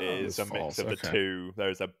 Yes, Oh, it is a it's mix false, of the okay. two. There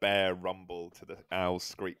is a bear rumble to the owl's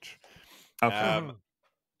screech. Okay.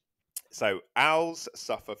 So owls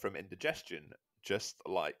suffer from indigestion just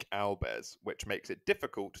like owlbears, which makes it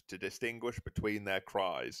difficult to distinguish between their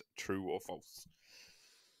cries. True or false?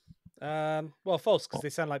 Well, false, because they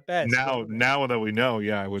sound like bears. Now that we know,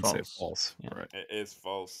 I would say False. false. Yeah. Right. It is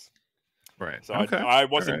false. Right. So Okay. I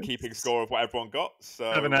wasn't Alright. keeping score of what everyone got.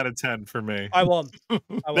 So 7 out of 10 for me. I won. I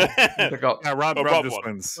won. I got, Yeah, Rob Rob just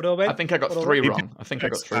won. wins. What do I win? I think I got What do I 3 win? wrong. I think I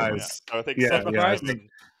got 3 wrong. yeah. So I think Yeah, seven, yeah. seven.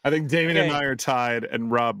 I think Damien and Okay. I are tied, and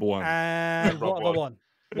Rob won. And Rob what have I won?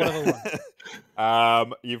 What have I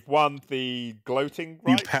won? You've won the gloating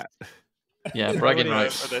You rights. Yeah, bragging Already-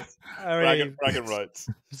 rights. For this. Already, Bragging rights.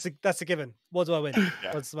 that's a given. What do I win?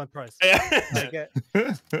 Yeah. What's my prize? Yeah.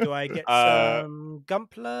 Do I get some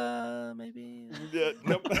Gumpler, maybe? Yeah,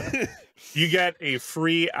 nope. You get a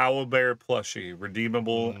free owlbear plushie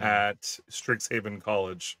redeemable Mm. at Strixhaven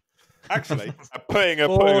College. Actually, putting a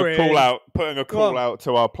Boring. call out Go on. out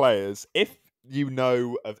to our players. If you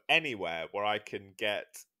know of anywhere where I can get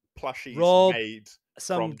plushies Rob, made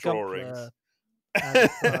Some from drawings. Gumpler. And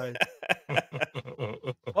prize.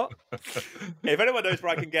 What? If anyone knows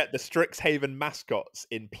where I can get the Strixhaven mascots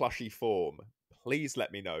in plushy form, please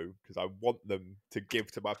let me know, because I want them to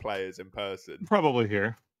give to my players in person Probably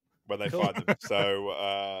here. when they Cool. find them.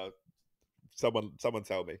 So someone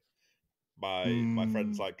tell me. My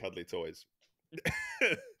friends like cuddly toys.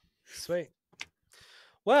 Sweet.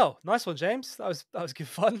 Well, nice one, James. That was good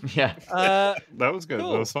fun. Yeah. That was good.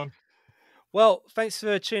 Cool. That was fun. Well, thanks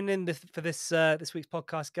for tuning in for this week's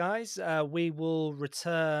podcast, guys. We will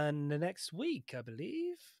return the next week, I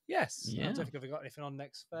believe. Yes. I Yeah. don't think I've got anything on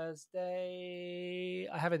next Thursday.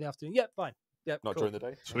 I have it in the afternoon. Yep, fine. Yep, Not cool. during the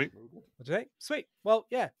day. Sweet. Not today. Sweet. Well,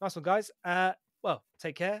 yeah, nice one, guys. Well,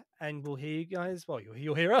 take care, and we'll hear you guys. Well,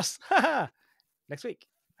 you'll hear us next week.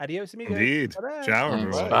 Adios, amigos. Indeed. Bye-bye. Ciao,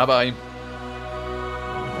 Thanks. everyone. Bye bye.